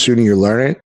 And the sooner you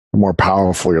learn it, the more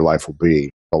powerful your life will be.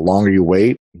 The longer you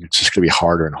wait, it's just going to be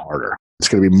harder and harder. It's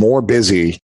going to be more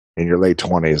busy in your late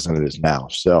 20s than it is now.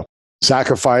 So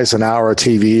sacrifice an hour of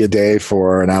TV a day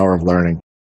for an hour of learning.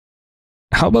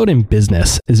 How about in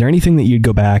business? Is there anything that you'd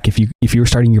go back if you were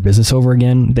starting your business over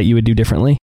again that you would do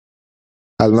differently?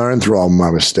 I learned through all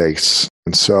my mistakes.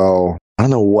 And so I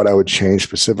don't know what I would change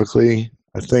specifically.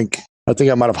 I think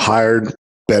I might have hired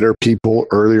better people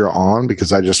earlier on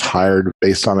because I just hired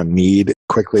based on a need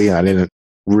quickly. And I didn't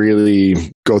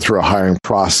really go through a hiring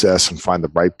process and find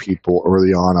the right people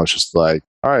early on. I was just like,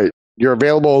 all right, you're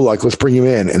available. Like, let's bring you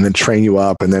in and then train you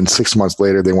up. And then 6 months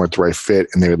later, they weren't the right fit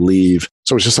and they would leave.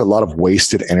 So it was just a lot of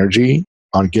wasted energy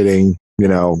on getting,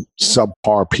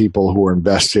 subpar people who were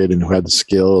invested and who had the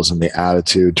skills and the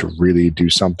attitude to really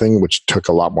do something, which took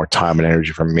a lot more time and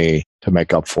energy from me to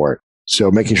make up for it.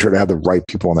 So making sure to have the right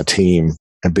people on the team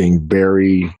and being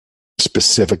very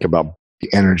specific about the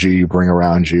energy you bring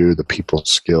around you, the people's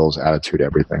skills, attitude,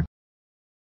 everything.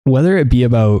 Whether it be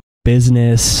about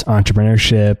business,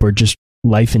 entrepreneurship, or just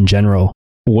life in general,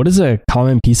 what is a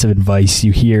common piece of advice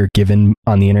you hear given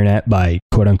on the internet by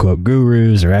quote unquote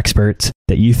gurus or experts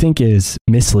that you think is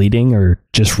misleading or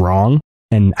just wrong?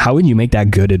 And how would you make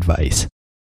that good advice?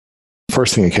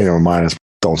 First thing that came to my mind is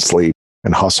don't sleep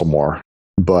and hustle more.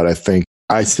 But I think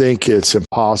it's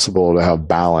impossible to have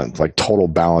balance, like total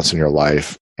balance in your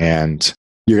life. And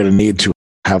you're going to need to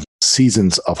have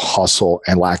seasons of hustle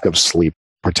and lack of sleep,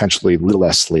 potentially a little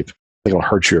less sleep. I think it'll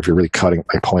hurt you if you're really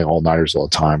pulling all-nighters all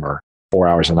the time or 4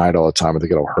 hours a night all the time. I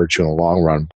think it'll hurt you in the long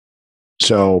run.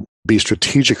 So be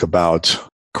strategic about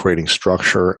creating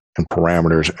structure and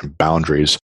parameters and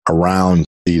boundaries around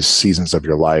these seasons of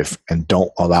your life, and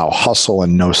don't allow hustle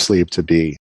and no sleep to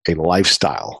be a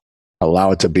lifestyle.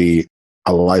 Allow it to be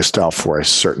a lifestyle for a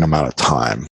certain amount of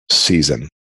time, season,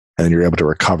 and then you're able to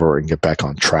recover and get back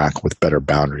on track with better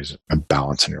boundaries and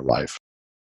balance in your life.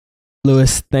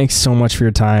 Louis, thanks so much for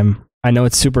your time. I know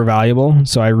it's super valuable,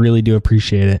 so I really do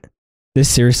appreciate it. This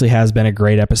seriously has been a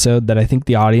great episode that I think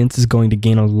the audience is going to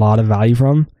gain a lot of value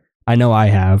from. I know I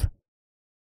have.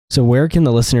 So where can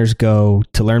the listeners go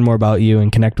to learn more about you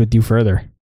and connect with you further?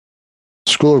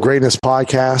 School of Greatness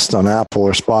podcast on Apple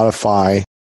or Spotify,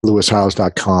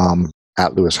 LewisHowes.com,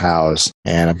 @LewisHowes.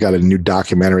 And I've got a new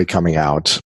documentary coming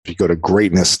out. If you go to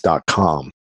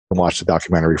greatness.com and watch the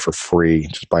documentary for free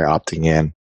just by opting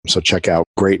in. So check out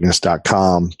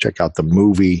greatness.com, check out the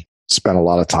movie, spent a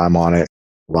lot of time on it,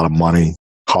 a lot of money,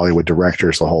 Hollywood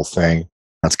directors, the whole thing.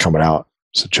 That's coming out.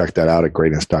 So check that out at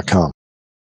greatness.com.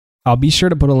 I'll be sure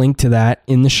to put a link to that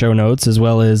in the show notes, as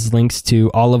well as links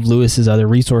to all of Lewis's other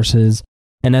resources.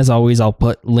 And as always, I'll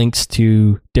put links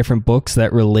to different books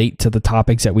that relate to the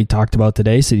topics that we talked about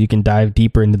today, so you can dive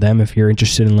deeper into them if you're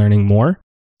interested in learning more.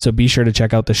 So be sure to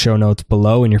check out the show notes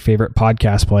below in your favorite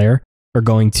podcast player, or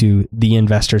going to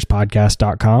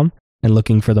theinvestorspodcast.com and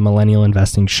looking for the Millennial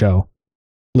Investing Show.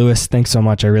 Louis, thanks so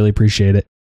much. I really appreciate it.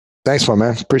 Thanks, my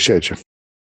man. Appreciate you.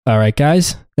 All right,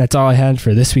 guys. That's all I had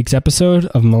for this week's episode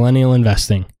of Millennial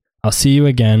Investing. I'll see you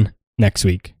again next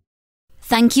week.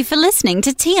 Thank you for listening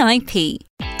to TIP.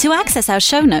 To access our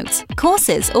show notes,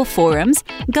 courses, or forums,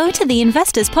 go to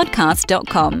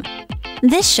theinvestorspodcast.com.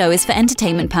 This show is for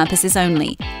entertainment purposes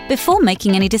only. Before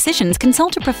making any decisions,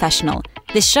 consult a professional.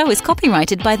 This show is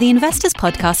copyrighted by the Investors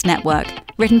Podcast Network.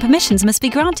 Written permissions must be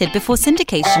granted before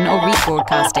syndication or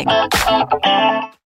rebroadcasting.